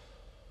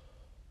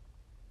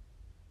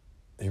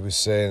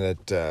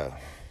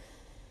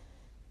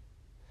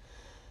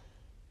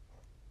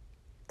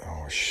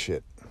Oh,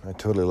 shit. I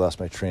totally lost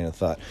my train of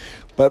thought.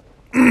 But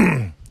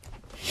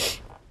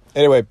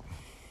anyway,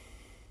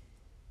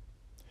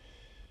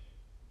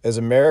 as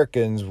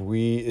Americans,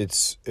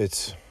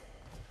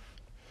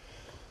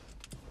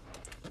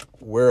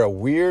 we're a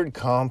weird,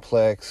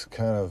 complex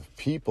kind of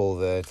people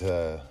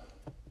that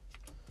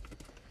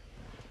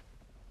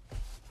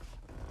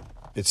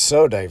it's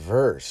so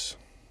diverse.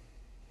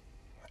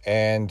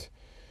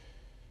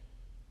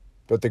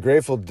 But the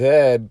Grateful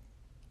Dead,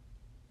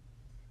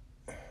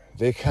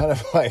 they kind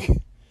of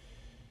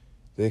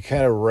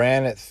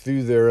ran it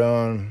through their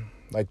own,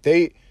 like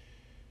they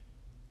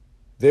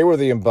were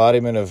the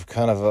embodiment of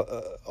kind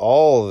of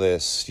all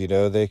this, you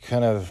know. They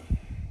kind of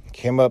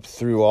came up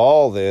through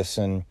all this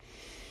and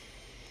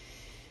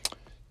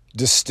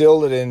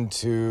distilled it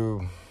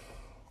into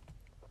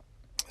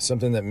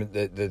something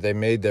that they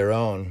made their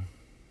own,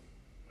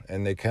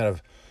 and they kind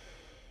of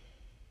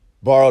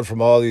borrowed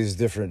from all these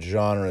different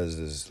genres,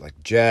 as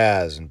like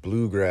jazz and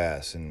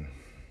bluegrass and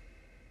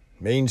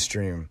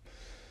mainstream,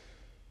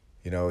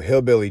 you know,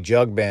 hillbilly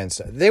jug bands.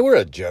 They were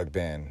a jug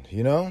band,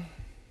 you know?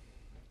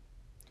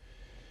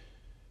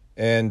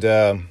 And,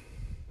 oh,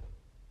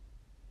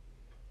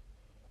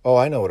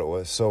 I know what it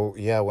was. So,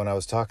 yeah, when I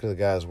was talking to the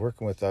guy I was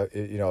working with,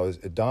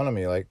 it dawned on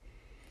me, like,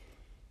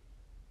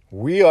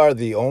 we are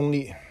the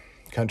only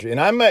country,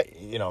 and I might,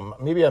 you know,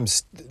 maybe I'm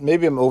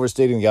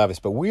overstating the obvious,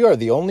 but we are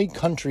the only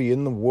country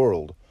in the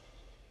world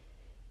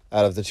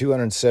out of the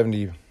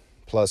 270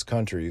 plus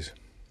countries.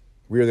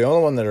 We are the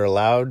only one that are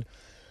allowed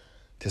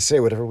to say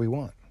whatever we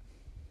want.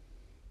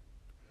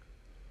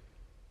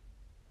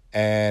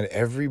 And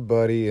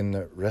everybody in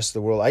the rest of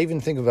the world, I even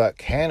think about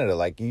Canada,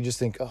 like you just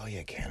think, oh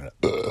yeah, Canada,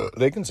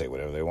 they can say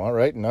whatever they want,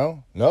 right?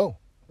 No,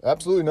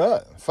 absolutely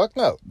not. Fuck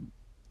no.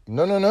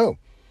 No.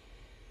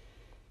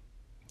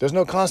 There's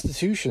no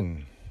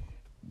Constitution.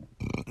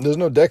 There's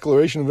no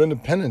Declaration of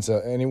Independence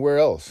anywhere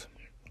else.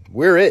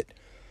 We're it.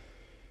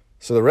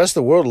 So the rest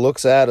of the world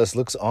looks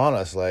on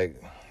us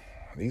like,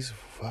 these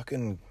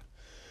fucking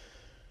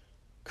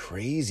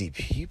crazy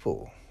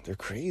people. They're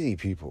crazy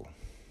people.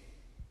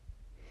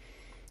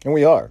 And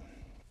we are.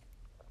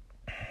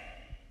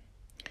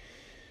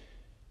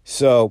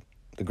 So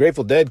the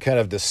Grateful Dead kind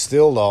of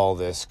distilled all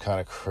this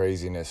kind of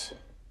craziness. And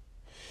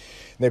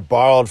they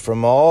borrowed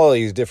from all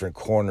these different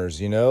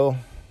corners, you know.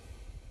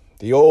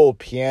 The old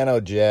piano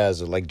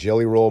jazz of like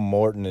Jelly Roll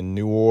Morton in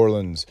New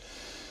Orleans.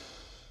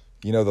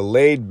 You know, the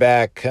laid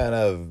back kind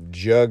of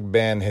jug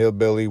band,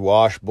 hillbilly,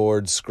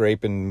 washboard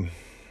scraping,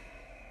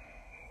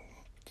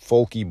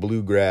 folky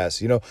bluegrass.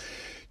 You know,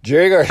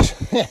 Jerry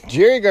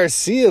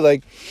Garcia,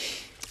 like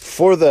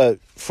for the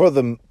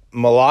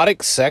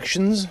melodic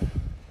sections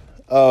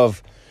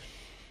of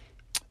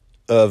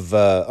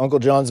Uncle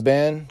John's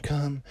band,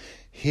 come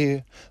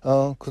here,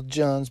 Uncle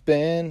John's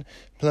band.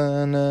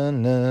 Blah, na,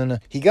 na, na.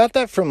 He got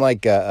that from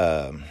like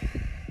it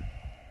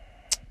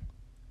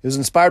was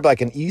inspired by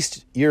like an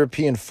East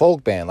European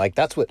folk band. Like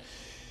that's what,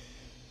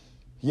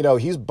 you know,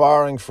 he's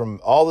borrowing from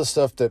all the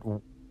stuff that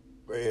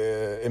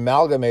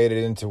amalgamated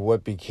into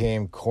what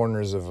became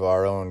corners of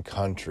our own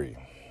country.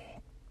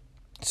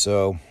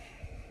 So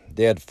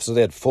they had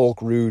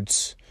folk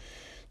roots.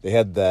 They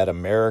had that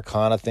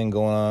Americana thing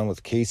going on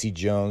with Casey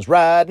Jones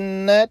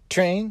riding that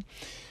train,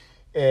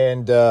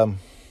 and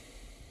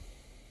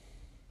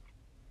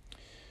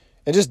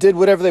just did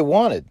whatever they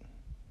wanted.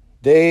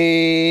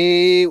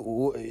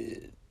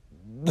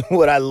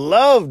 What I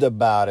loved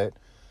about it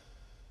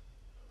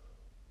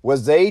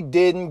was they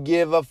didn't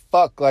give a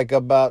fuck like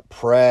about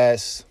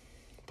press,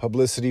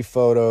 publicity,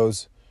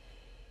 photos.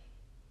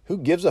 Who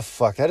gives a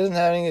fuck? That doesn't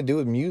have anything to do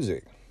with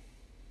music.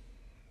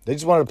 They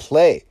just wanted to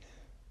play.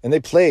 And they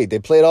played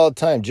all the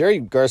time. Jerry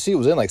Garcia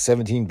was in like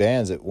 17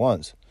 bands at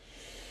once.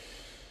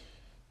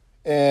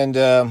 And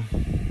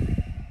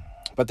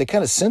but they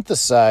kind of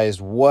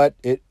synthesized what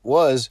it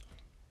was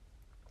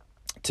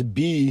to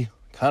be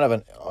kind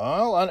of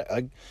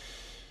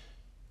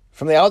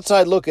from the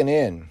outside looking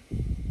in.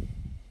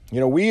 You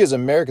know, we as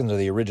Americans are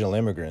the original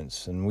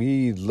immigrants, and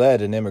we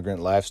led an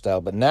immigrant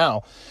lifestyle. But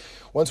now,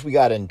 once we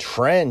got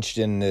entrenched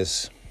in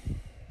this,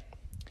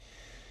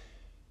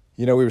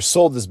 you know, we were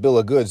sold this bill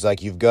of goods,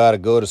 like you've got to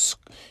go to,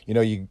 you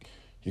know, you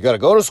got to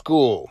go to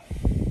school,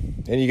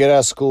 then you get out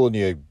of school and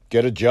you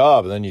get a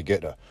job, and then you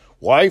get a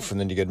wife, and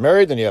then you get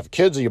married, then you have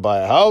kids, and you buy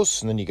a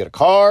house, and then you get a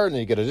car, and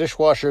then you get a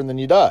dishwasher, and then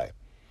you die.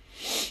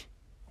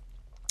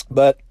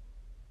 But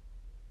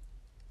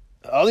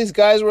all these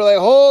guys were like,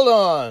 hold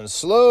on,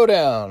 slow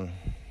down,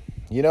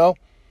 you know?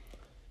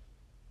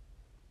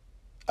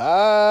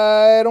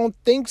 I don't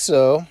think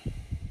so.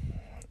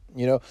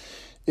 You know,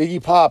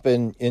 Iggy Pop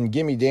in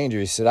Gimme Danger,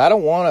 he said, I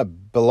don't want to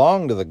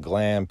belong to the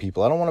glam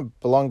people. I don't want to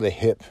belong to the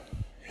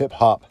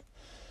hip-hop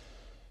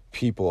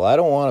people. I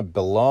don't want to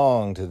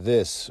belong to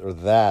this or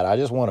that. I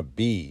just want to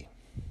be.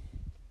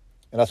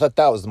 And I thought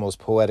that was the most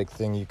poetic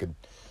thing you could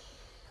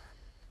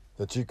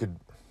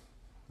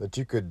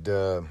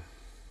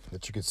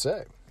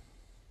say.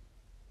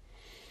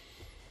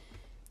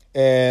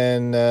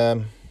 And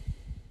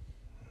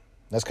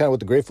That's kind of what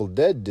the Grateful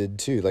Dead did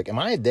too. Like, am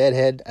I a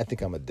deadhead? I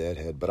think I'm a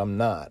deadhead, but I'm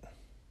not.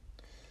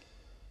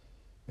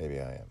 Maybe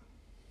I am.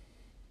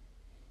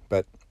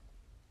 But,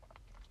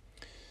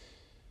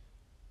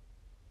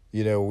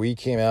 you know, we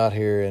came out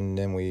here and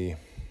then we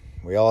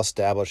all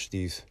established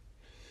these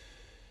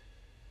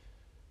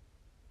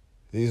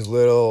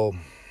little,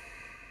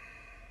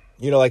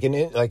 you know, like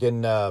in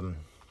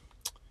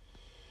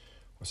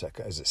what's that?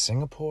 Is it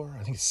Singapore?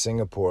 I think it's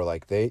Singapore.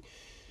 Like they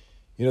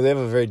have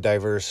a very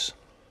diverse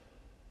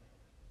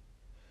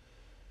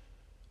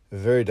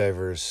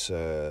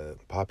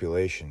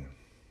population,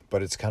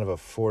 but it's kind of a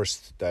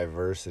forced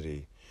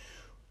diversity.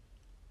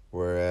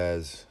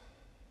 Whereas,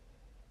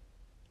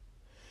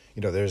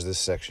 you know, there's this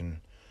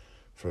section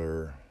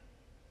for,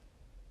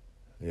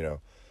 you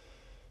know,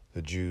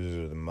 the Jews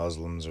or the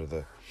Muslims or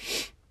the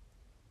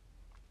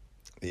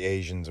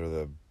Asians or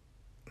the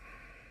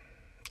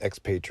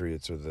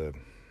expatriates or the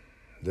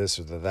this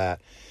or the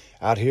that.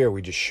 Out here,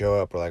 we just show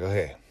up. We're like,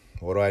 okay,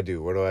 what do I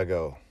do? Where do I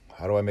go?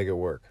 How do I make it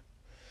work?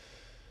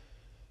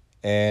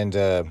 And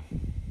it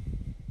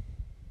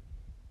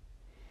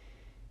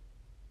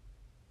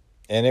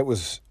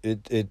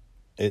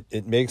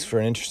makes for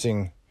an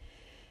interesting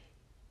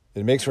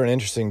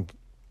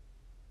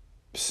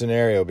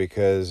scenario,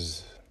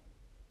 because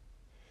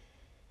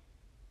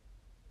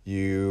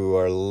you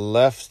are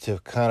left to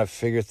kind of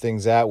figure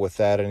things out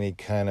without any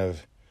kind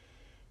of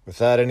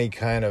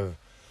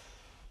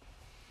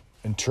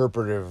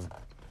interpretive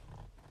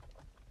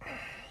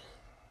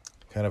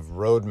kind of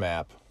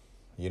roadmap,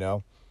 you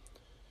know?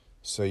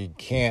 So you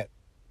can't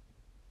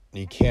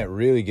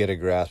really get a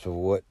grasp of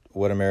what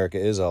America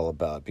is all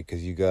about,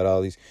 because you got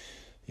all these,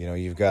 you know,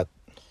 you got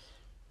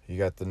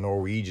the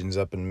Norwegians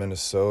up in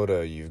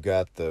Minnesota, you've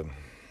got the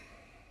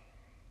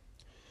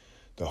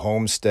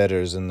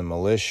homesteaders and the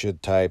militia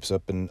types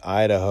up in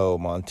Idaho,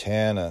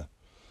 Montana.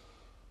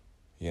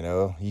 You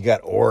know, you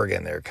got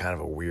Oregon. They're kind of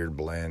a weird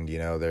blend. You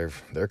know, they're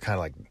kind of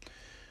like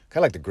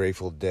the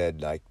Grateful Dead,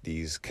 like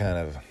these kind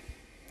of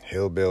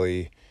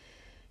hillbilly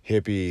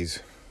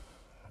hippies,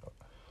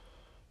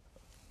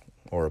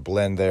 or a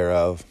blend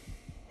thereof.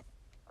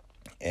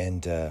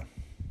 And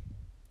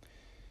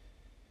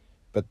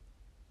but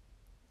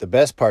the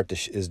best part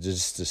is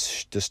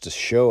just to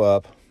show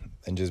up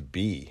and just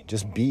be,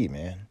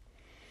 man.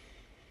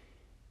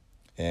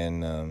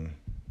 And I don't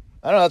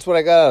know. That's what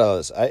I got out of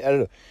this. I don't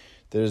know.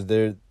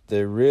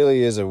 There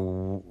really is a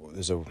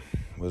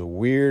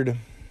weird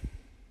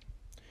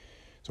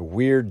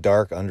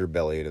dark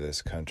underbelly to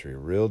this country. A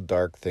real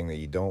dark thing that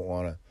you don't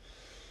want to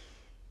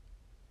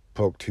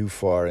poke too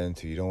far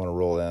into. You don't want to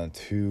roll down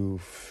too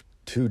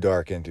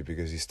dark into,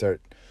 because you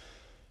start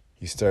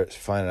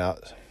finding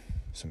out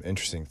some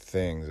interesting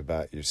things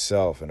about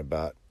yourself and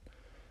about,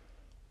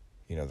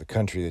 you know, the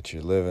country that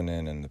you're living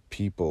in and the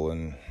people,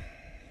 and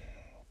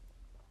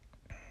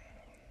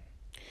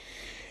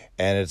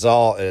it's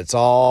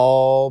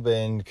all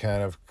been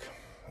kind of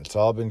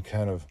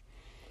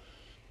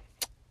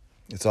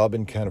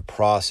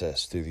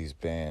processed through these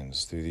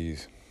bands, through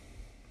these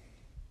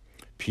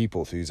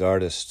people, through these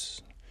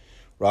artists.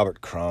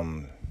 Robert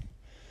Crumb,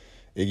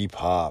 Iggy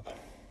Pop,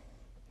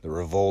 the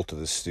revolt of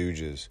the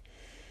Stooges,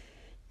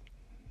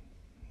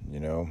 you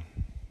know,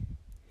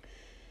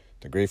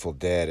 the Grateful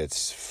Dead.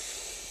 It's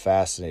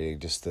fascinating,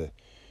 just the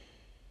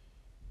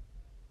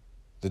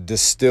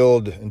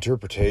distilled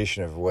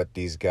interpretation of what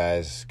these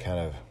guys kind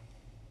of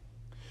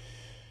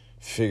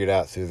figured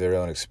out through their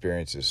own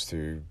experiences,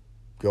 through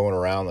going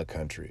around the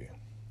country.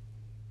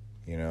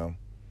 You know,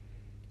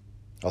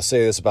 I'll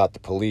say this about the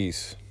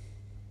Police.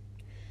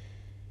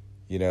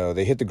 You know,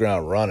 they hit the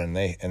ground running.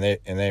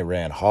 They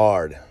ran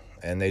hard,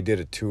 and they did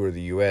a tour of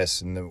the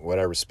U.S. And what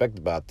I respect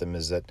about them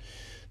is that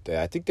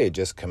I think they had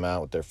just come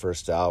out with their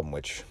first album,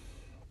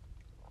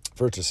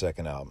 first or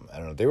second album. I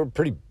don't know. They were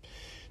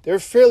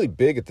fairly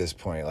big at this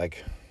point,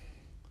 like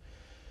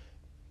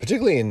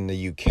particularly in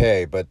the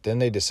UK. But then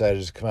they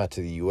decided to come out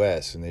to the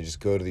U.S. and they just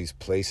go to these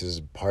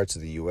places, parts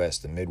of the U.S.,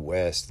 the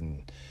Midwest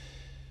and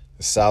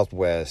the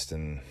Southwest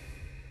and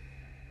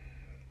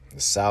the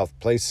South,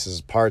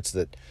 parts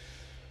that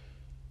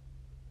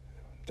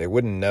they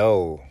wouldn't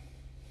know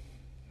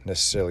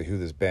necessarily who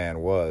this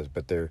band was,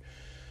 but they're,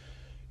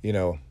 you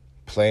know,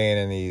 playing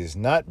in these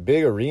not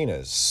big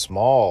arenas,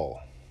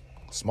 small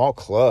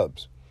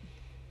clubs.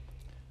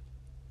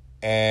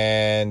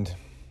 And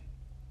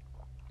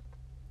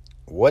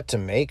what to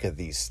make of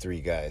these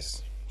three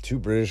guys, 2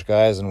 British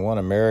guys and 1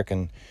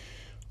 American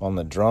on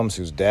the drums,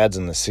 whose dad's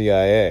in the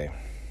CIA.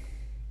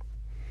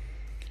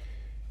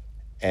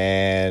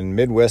 And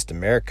Midwest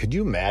America, could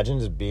you imagine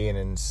just being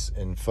in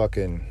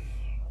fucking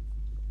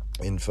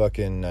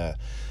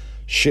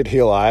Shit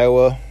Hill,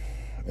 Iowa,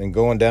 and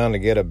going down to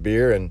get a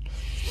beer and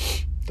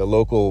at the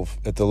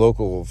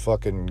local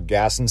fucking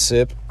Gas and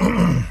Sip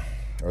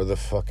or the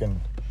fucking,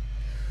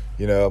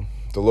 you know,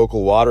 the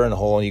local watering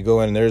hole, and you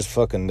go in and there's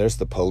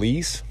the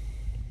Police.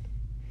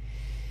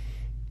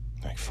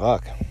 Like,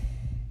 fuck.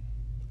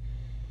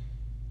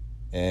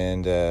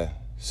 And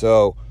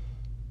so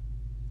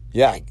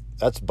yeah,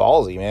 that's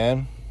ballsy,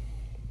 man.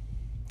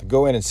 To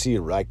go in and see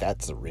it, like,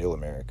 that's the real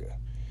America,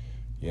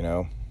 you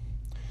know?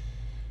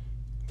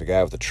 The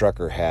guy with the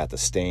trucker hat, the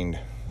stained,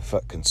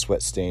 fucking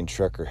sweat-stained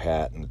trucker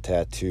hat and the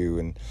tattoo,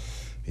 and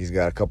he's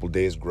got a couple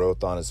days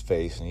growth on his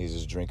face, and he's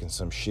just drinking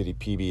some shitty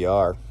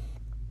PBR.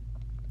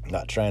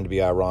 Not trying to be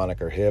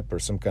ironic or hip or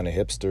some kind of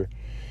hipster.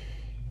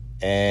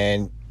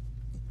 And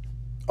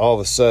all of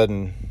a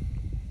sudden,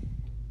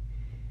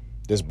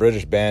 this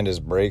British band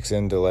just breaks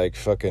into like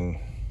fucking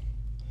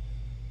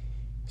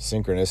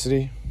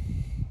synchronicity.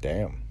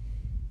 Damn.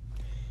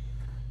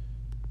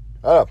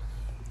 Oh,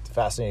 it's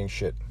fascinating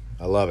shit.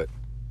 I love it.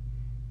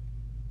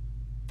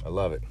 I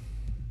love it.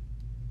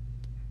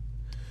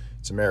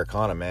 It's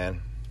Americana,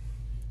 man.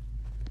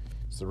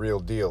 It's the real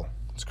deal.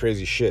 It's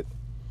crazy shit.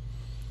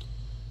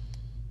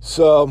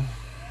 So,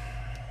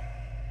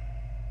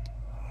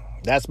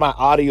 that's my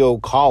audio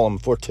column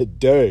for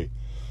today.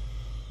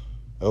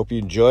 I hope you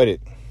enjoyed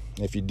it.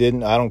 If you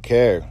didn't, I don't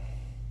care.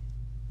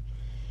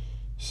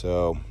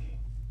 So,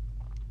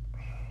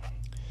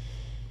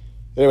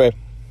 anyway,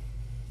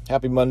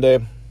 happy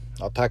Monday.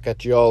 I'll talk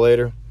at you all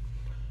later.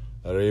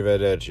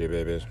 Arrivederci,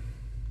 babies.